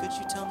 Could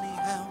you tell me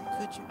how?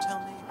 Could you tell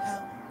me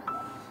how?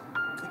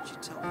 Could you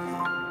tell me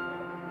how?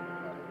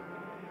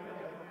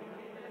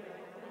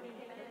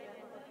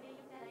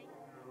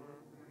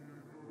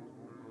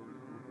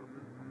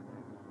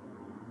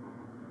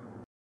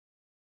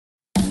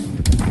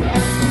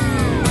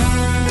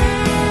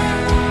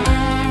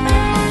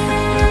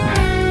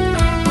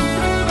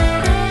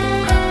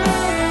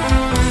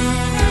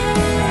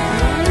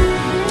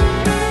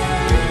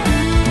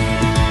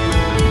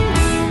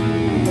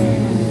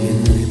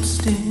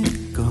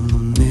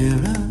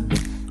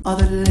 Are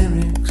the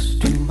lyrics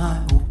to my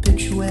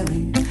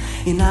obituary?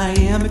 In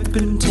iambic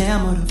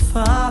pentameter,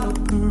 follow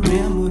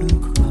perimeter,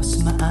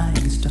 cross my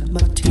eyes, dot my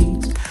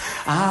T's.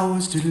 I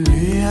was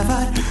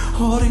delivered,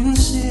 holding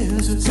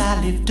scissors.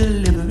 I live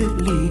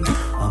deliberately.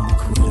 I'm a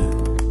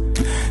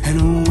quitter and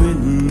a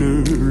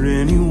winner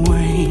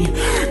anyway,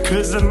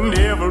 'cause I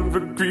never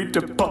agreed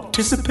to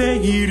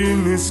participate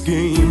in this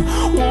game.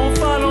 Won't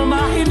follow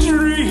my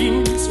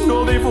dreams.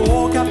 No, they've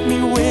all got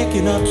me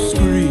waking up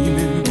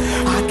screaming.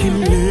 I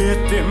can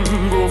let them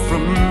go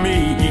from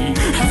me.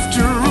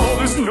 After all,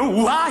 there's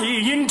no I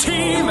in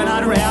team, and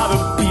I'd rather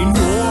be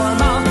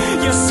normal.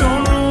 Yes, so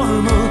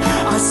normal.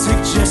 I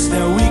suggest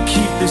that we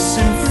keep this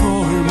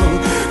informal,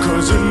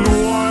 'cause a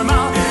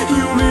normal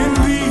human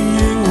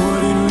being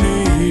wouldn't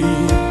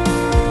need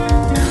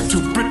to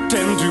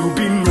pretend to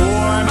be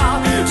normal,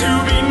 to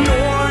be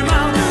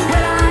normal.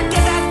 Well, I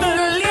guess that's the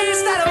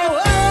least that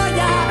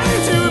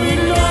to be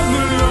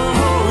normal the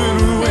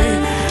whole way.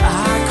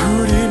 I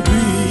couldn't be.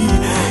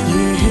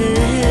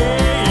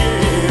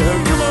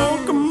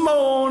 Come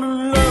on and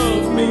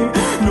love me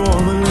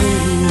normally.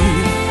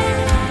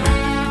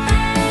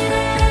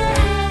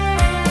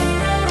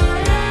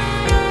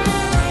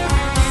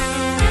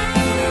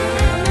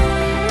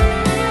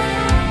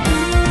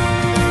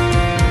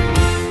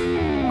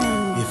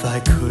 If I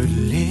could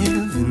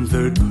live in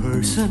third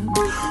person,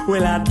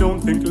 well, I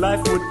don't think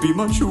life would be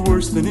much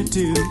worse than it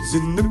is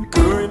in the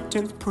current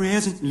tense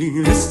presently.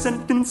 This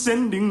sentence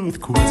ending with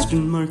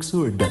question marks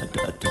or dot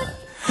dot dot.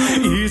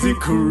 Is it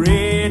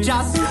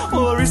courageous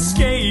or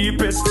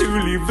escapist to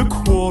leave the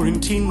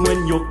quarantine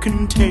when you're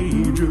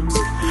contagious?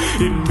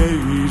 It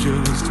may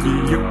just be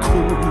a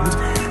cold,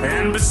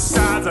 and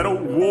besides I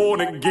don't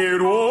wanna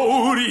get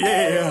old,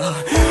 yeah.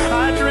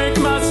 I drank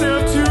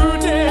myself to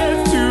death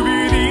to be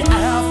the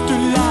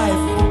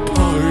afterlife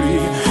party.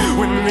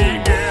 When the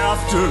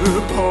after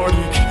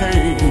party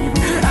came,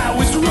 I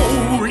was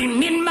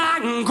rolling in my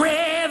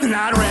grave, and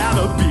I'd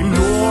rather be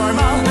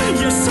normal.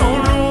 Yes, so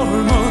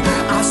normal.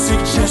 I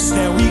suggest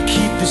that we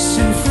keep this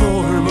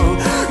informal,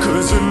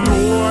 'cause a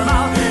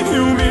normal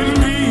human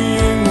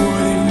being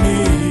wouldn't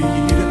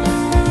need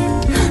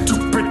to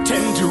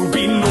pretend to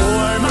be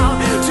normal,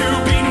 to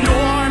be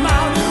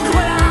normal.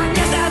 Well, I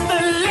guess that's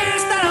the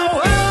least that I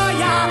want,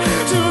 yeah,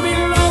 to be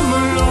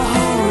normal the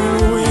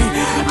whole way.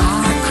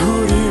 I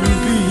couldn't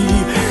be,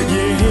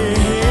 yeah.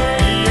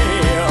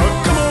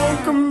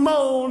 Come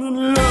on and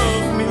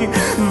love me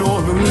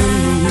normally.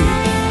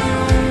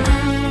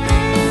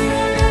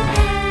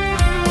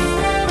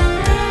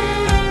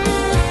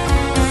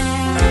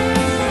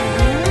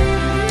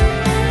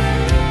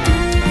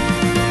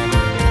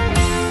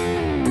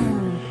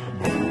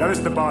 Now this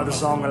is the part of the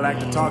song I like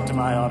to talk to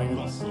my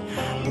audience.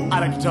 I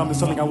like to tell them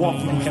something I want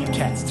from you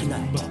cats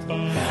tonight.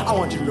 I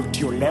want you to look to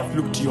your left,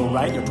 look to your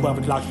right. You're 12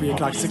 o'clock, 3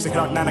 o'clock, 6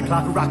 o'clock, 9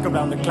 o'clock, rock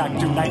around the clock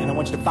tonight. And I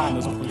want you to find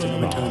those points of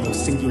return,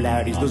 those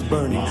singularities, those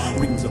burning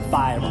rings of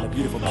fire on the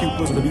beautiful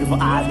pupils, and the beautiful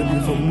eyes, the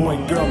beautiful boy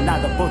and girl. Now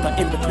that both are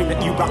in between,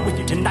 that you rock with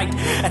you tonight.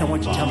 And I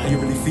want you to tell me how you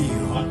really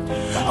feel.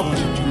 I want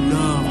you to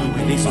love the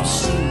way they so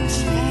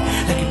seamlessly,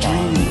 like a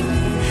dream,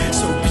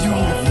 so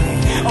beautifully,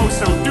 oh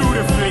so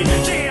dutifully.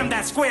 Jam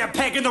that square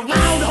peg in the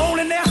round hole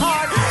in their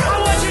heart. I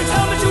want you to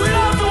tell me that you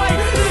love the way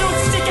they don't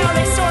stick out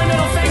their sore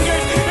middle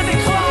fingers, and they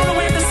crawl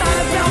away at the side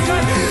of the bell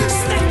cut,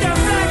 stick their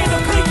flag in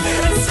the peak,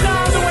 and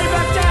slide the way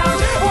back down.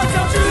 Or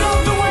don't you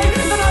love the way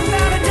that I'm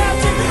not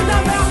adapted,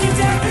 not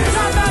architect,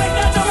 not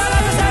that's all I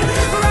understand,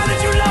 but rather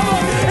you love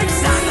them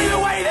exactly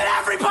the way that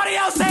everybody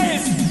else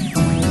is.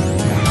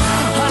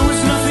 I was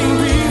nothing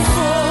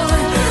before,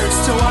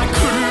 so I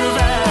couldn't have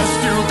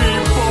asked you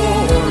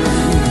before.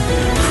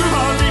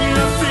 I'll be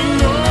nothing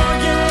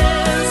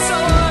again, so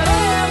what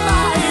am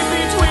I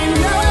between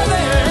now and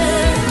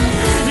then?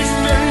 Is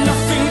there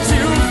nothing to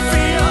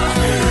fear?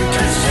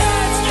 'Cause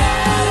it's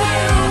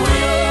getting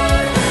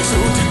weird. So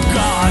to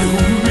God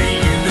who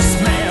made this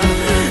man,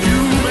 you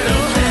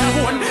better have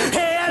one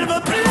hell of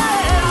a plan.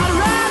 I'd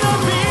rather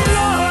be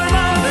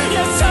normal,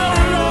 yes, so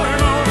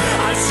normal.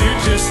 I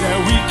suggest that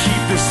we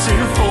keep this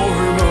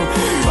informal,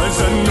 'cause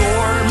a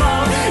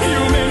normal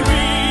human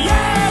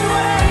being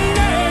wouldn't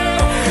need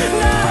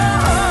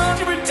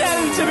to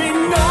pretend to be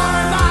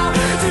normal,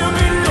 to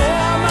be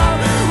normal.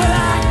 Well,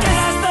 I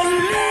guess the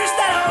least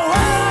that I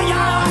want,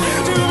 yeah,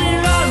 to be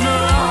normal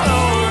the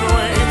whole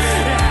way.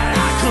 And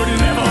I could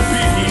never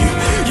be,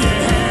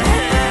 yeah.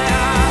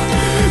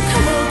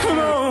 Come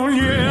on,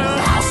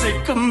 yeah. I said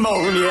come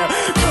on, yeah.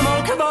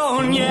 Come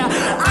on, yeah.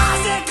 I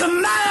said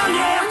come on,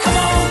 yeah.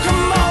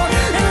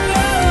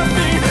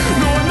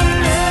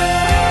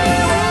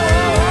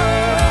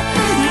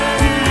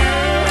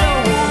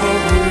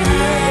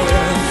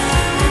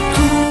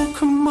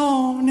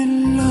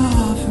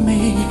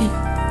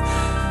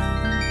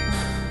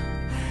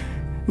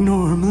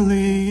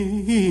 normally.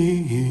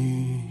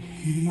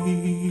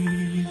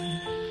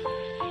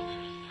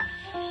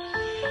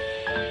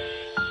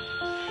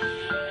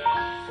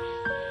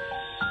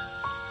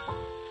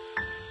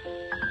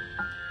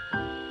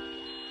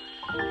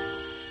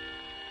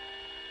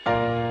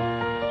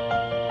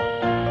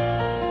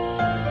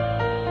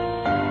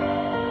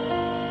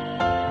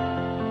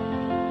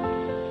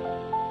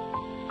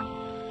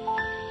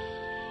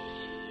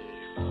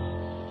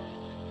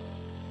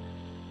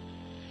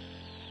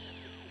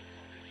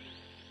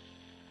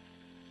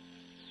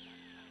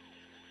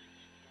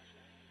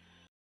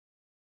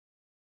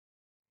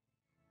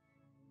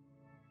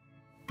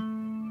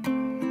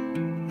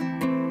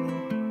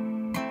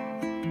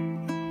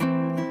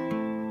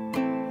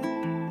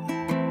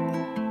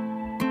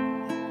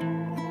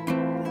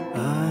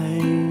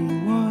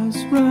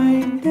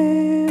 Right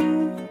there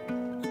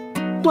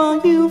while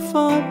you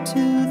fought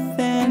tooth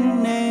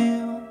and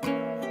nail,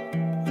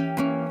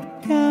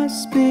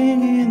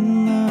 gasping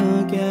in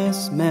the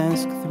gas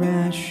mask,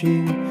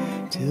 thrashing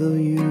till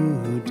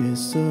you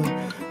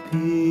disappeared.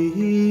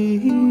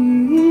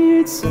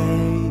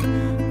 Say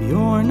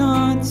you're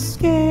not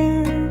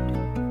scared,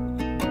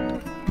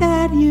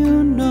 that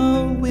you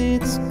know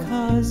it's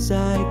 'cause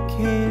I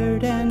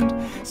cared, and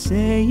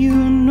say you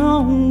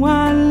know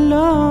I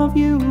love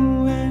you,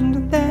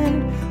 and that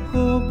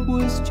hope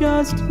was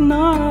just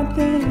not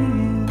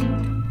there.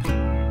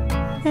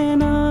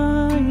 And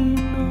I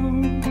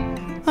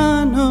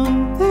know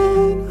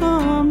that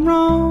I'm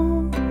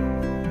wrong,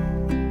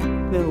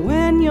 that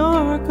when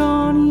you're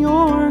gone,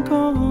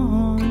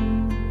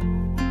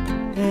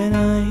 and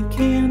I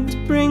can't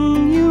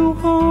bring you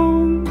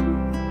home.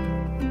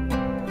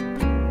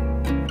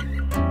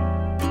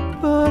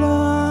 But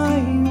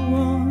I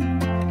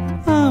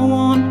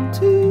want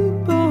to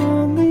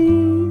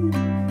believe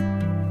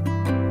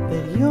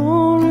that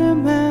you'll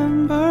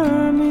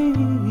remember me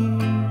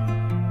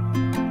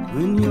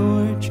when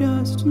you're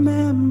just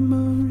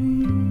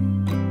memory.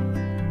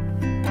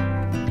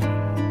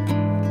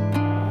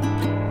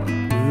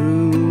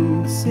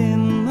 Roots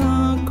in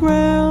the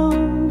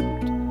ground,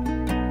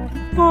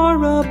 or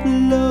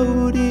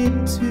uploaded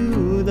to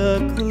the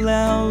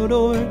cloud,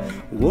 or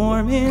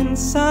warm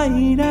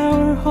inside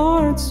our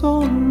hearts,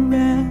 or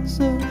as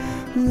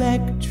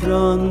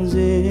electrons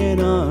in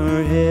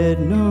our head.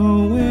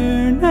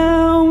 Nowhere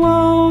now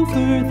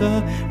over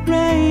the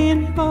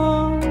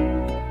rainbow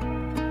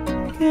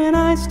can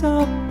I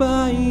stop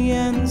by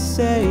and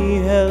say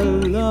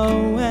hello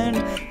and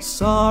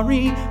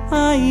sorry.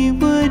 I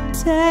would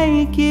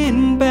take it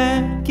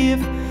back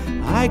if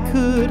I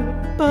could,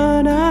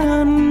 but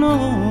I know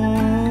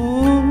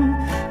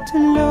to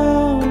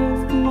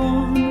love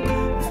one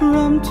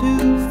from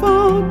too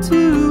far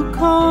to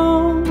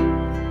call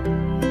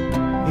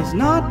is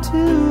not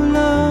to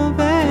love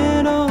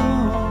at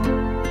all.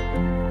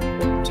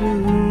 To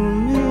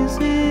whom is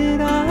it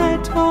I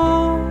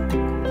talk?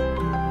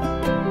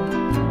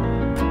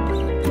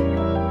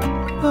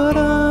 But I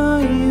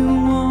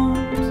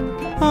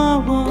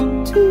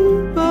want to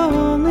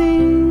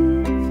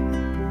believe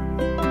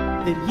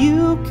that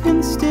you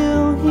can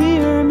still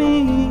hear me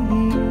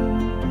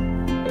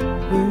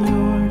when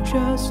you're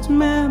just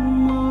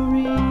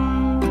memory.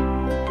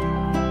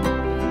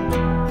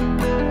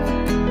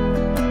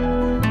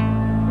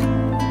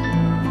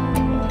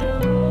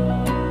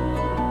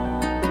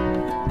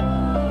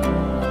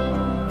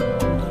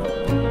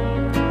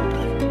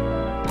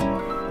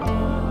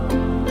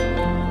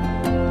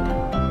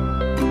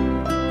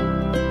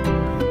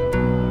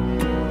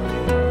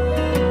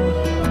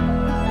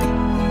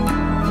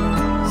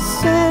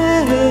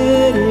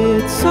 Said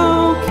it's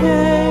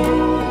okay,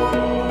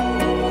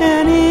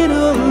 and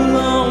it'll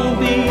all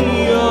be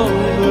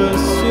over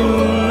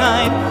soon.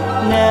 I've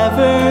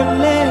never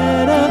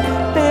let a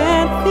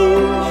bad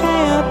thing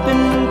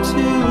happen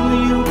to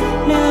you.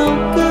 Now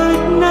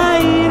good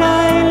night, I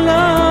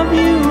love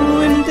you,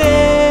 and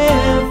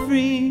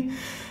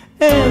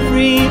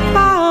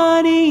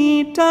everybody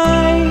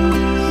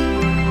dies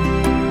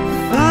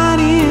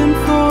fighting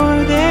for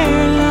their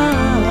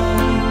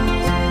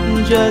lives,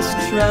 just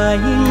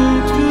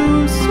trying to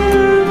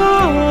survive.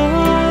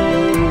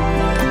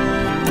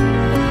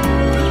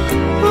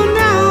 But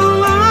now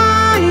I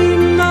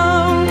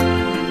know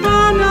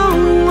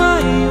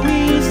why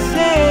we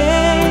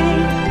say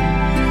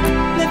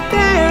that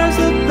there's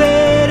a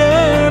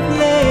better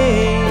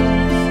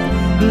place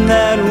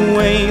that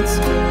waits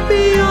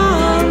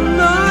beyond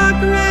the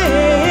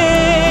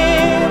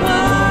grave. Oh,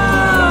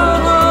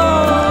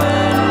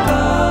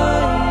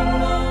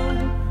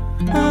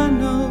 and I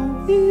know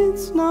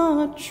it's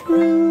not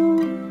true.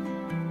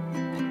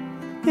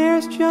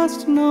 There's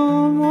just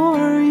no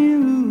more you.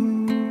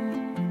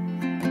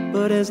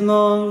 But as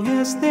long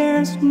as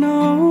there's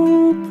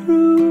no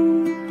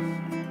proof,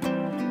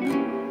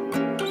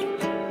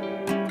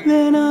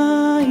 then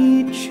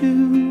I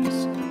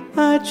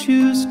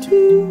choose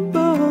to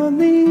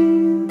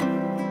believe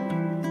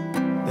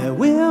that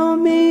we'll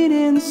meet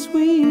in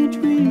sweet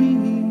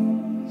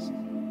dreams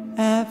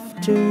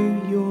after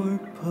you're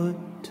put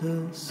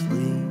to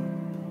sleep.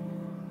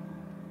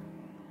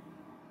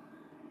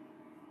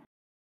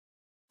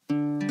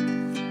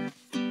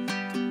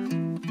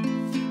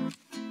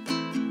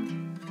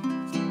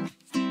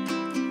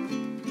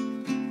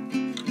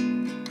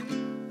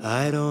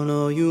 I don't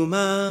owe you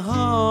my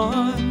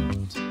heart,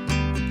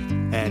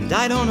 and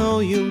I don't owe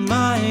you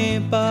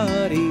my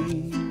body,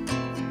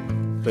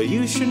 but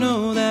you should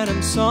know that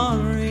I'm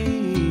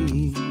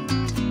sorry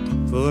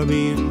for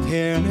being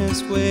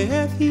careless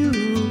with you.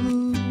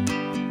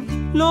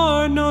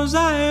 Lord knows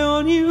I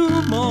owe you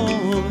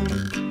more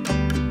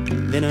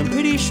than I'm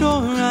pretty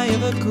sure I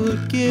ever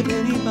could give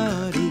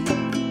anybody.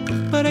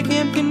 But I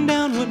can't pin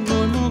down what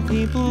normal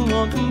people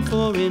want them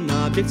for in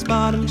objects,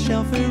 bottom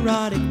shelf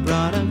erotic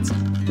products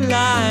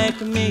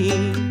like me.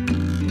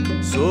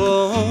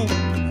 So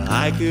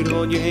I could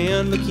hold your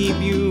hand but keep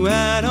you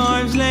at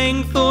arm's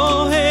length,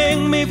 or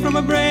hang me from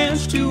a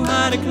branch too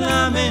high to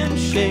climb and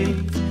shake.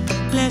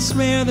 Less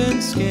rare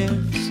than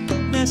scarce,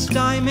 less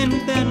diamond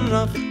than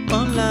rough,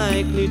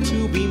 unlikely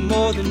to be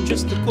more than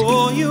just the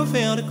core you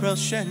failed to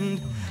crush. And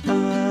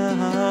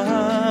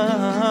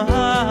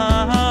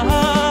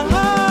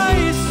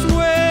I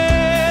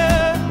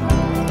swear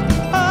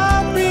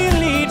I'm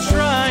really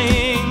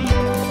trying.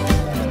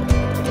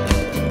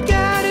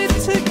 Get it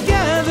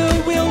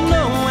together, we'll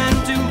know and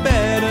do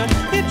better.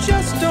 It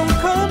just don't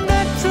come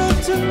natural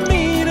to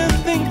me to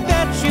think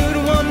that you'd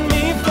want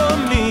me for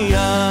me. I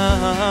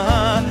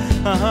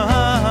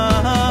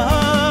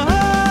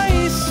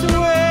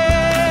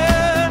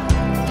swear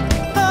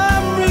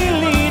I'm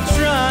really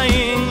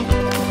trying.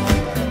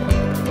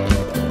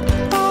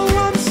 Oh,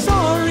 I'm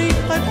sorry,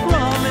 I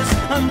promise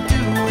I'm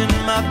doing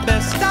my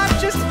best. I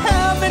just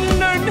haven't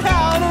learned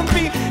how to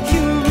be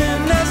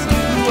human as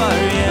you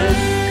are yet.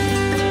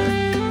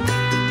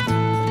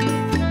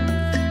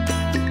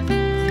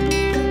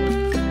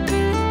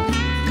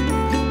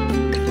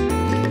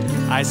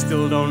 I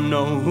still don't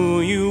know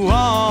who you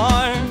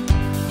are.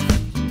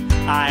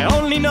 I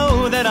only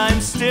know that I'm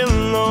still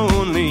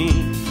lonely.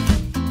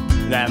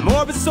 That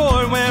morbid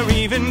sore where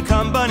even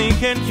company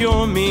can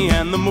cure me.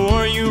 And the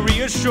more you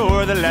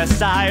reassure, the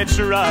less I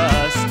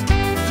trust.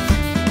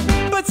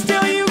 But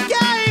still you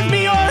gave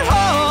me your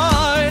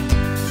heart.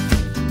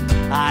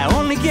 I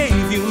only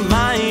gave you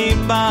my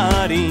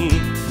body.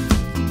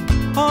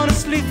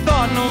 Honestly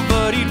thought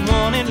nobody'd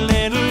want it,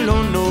 let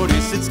alone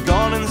notice it's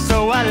gone. And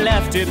so I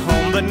left it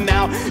home. But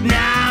now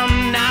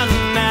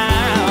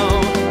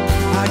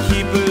I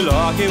keep a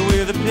locket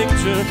with a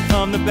picture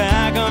on the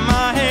back of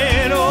my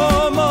head.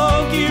 Oh,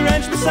 monkey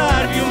wrench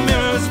beside a few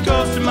mirrors,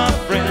 ghost of my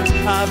friends.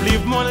 I've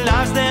lived more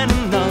lives than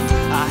enough.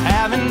 I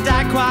haven't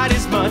died quite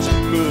as much,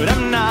 but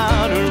I'm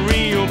not a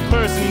real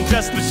person,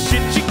 just the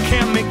shit you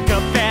can't make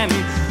up. And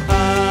I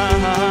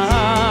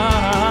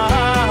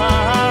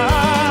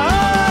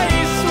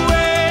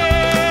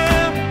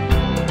swear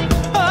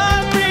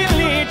I'm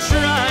really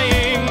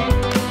trying.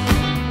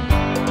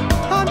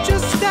 I'm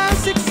just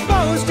as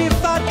exposed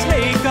if I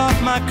take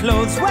off my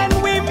clothes when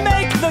we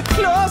make the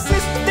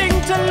closest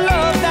thing to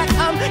love that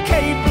I'm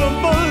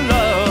capable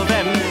of.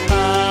 And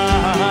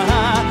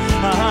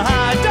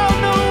I don't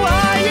know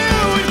why you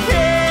would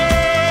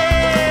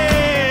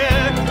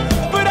care,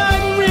 but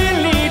I'm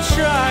really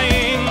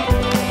trying.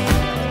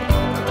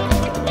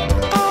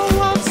 Oh,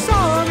 I'm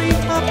sorry, I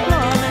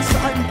promise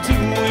I'm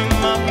doing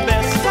my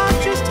best. I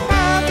just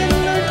haven't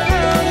learned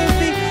how to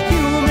be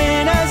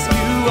human as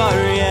you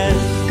are yet.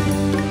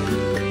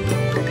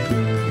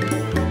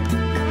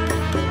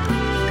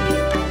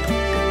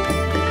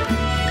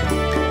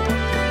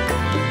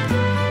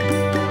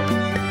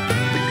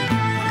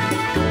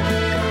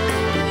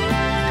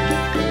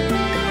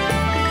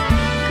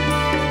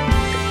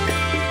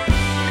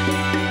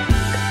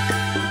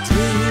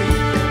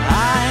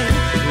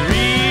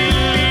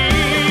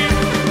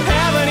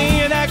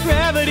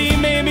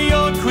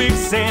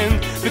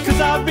 Because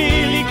I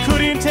really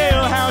couldn't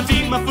tell how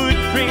deep my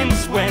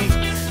footprints went.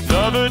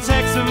 The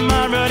vertex of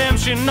my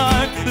redemption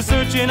arc, the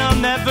searching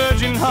on that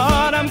virgin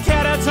heart. I'm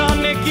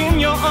catatonic in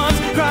your arms,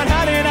 cried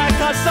how did I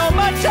cause so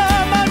much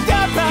harm? I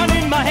got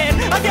pounding my head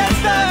against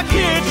the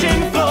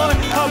kitchen floor,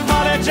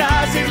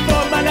 apologizing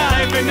for my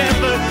life and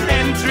never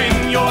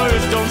entering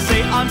yours. Don't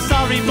say I'm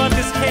sorry, but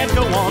this can't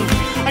go on.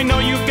 I know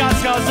you've got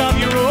scars of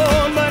your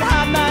own, but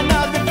have not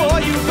enough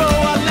before you go.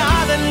 I'll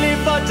either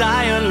live or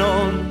die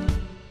alone.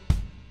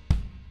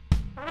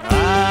 I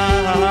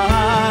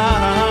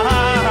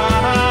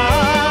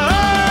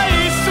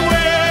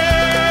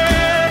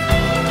swear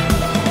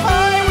I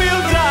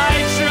will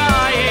die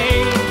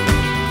trying.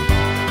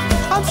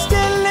 I'm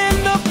still in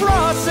the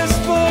process,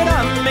 but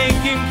I'm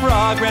making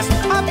progress.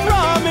 I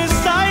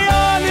promise I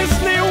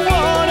honestly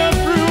wanna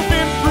prove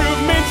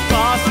improvement's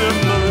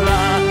possible.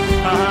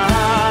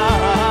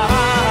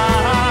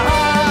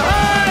 I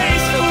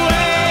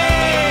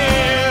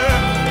swear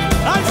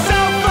I'm so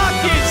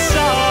fucking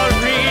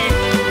sorry.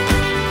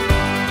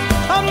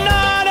 I'm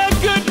not a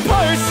good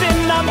person,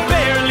 I'm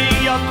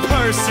barely a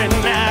person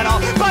at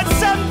all. But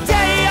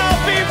someday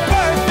I'll be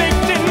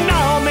perfect and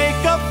I'll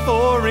make up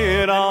for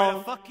it all. I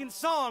wrote a fucking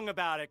song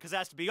about it, because it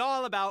has to be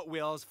all about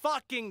Will's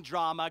fucking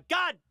drama.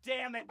 God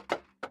damn it!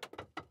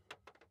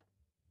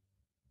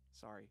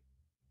 Sorry.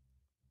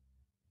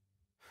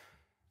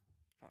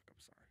 Fuck, I'm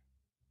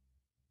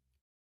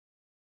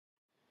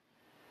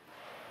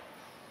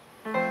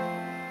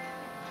sorry.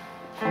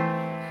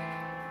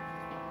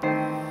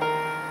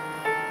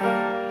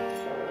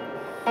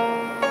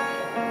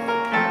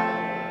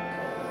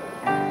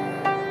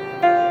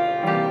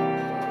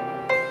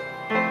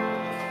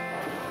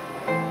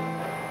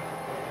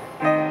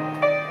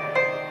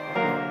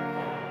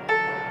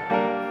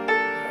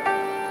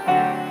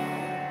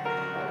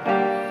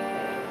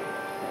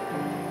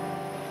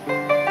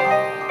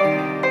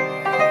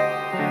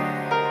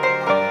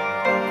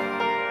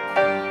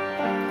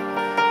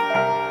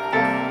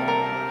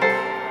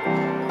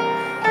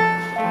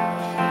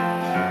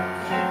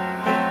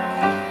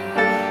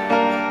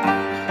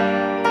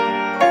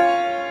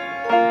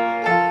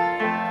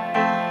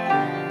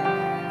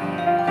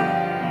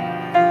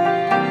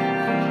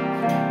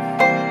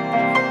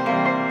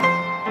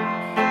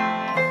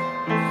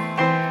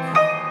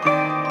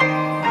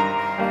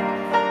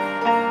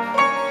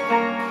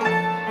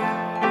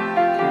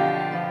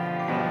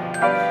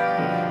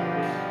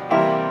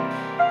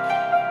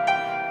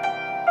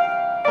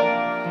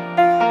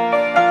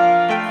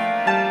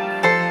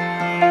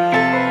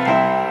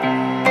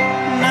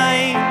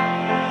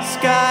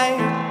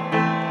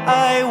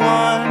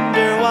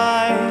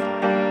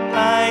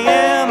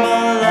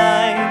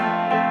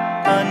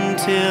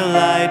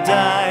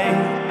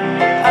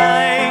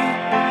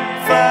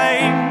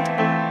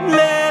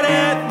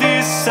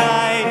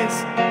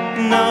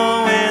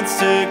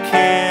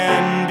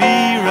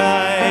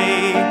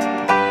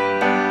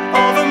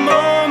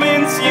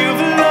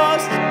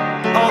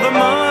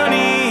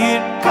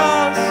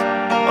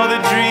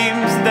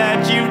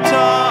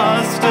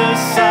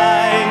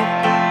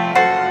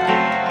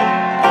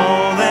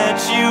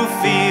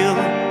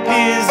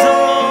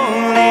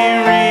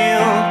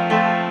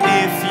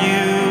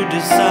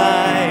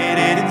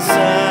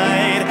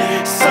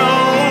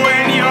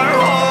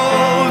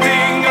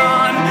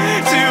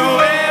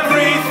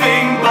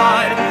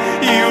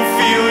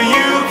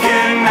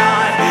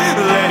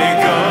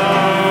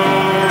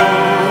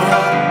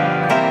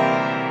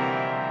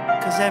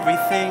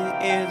 everything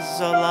is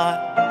a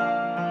lot.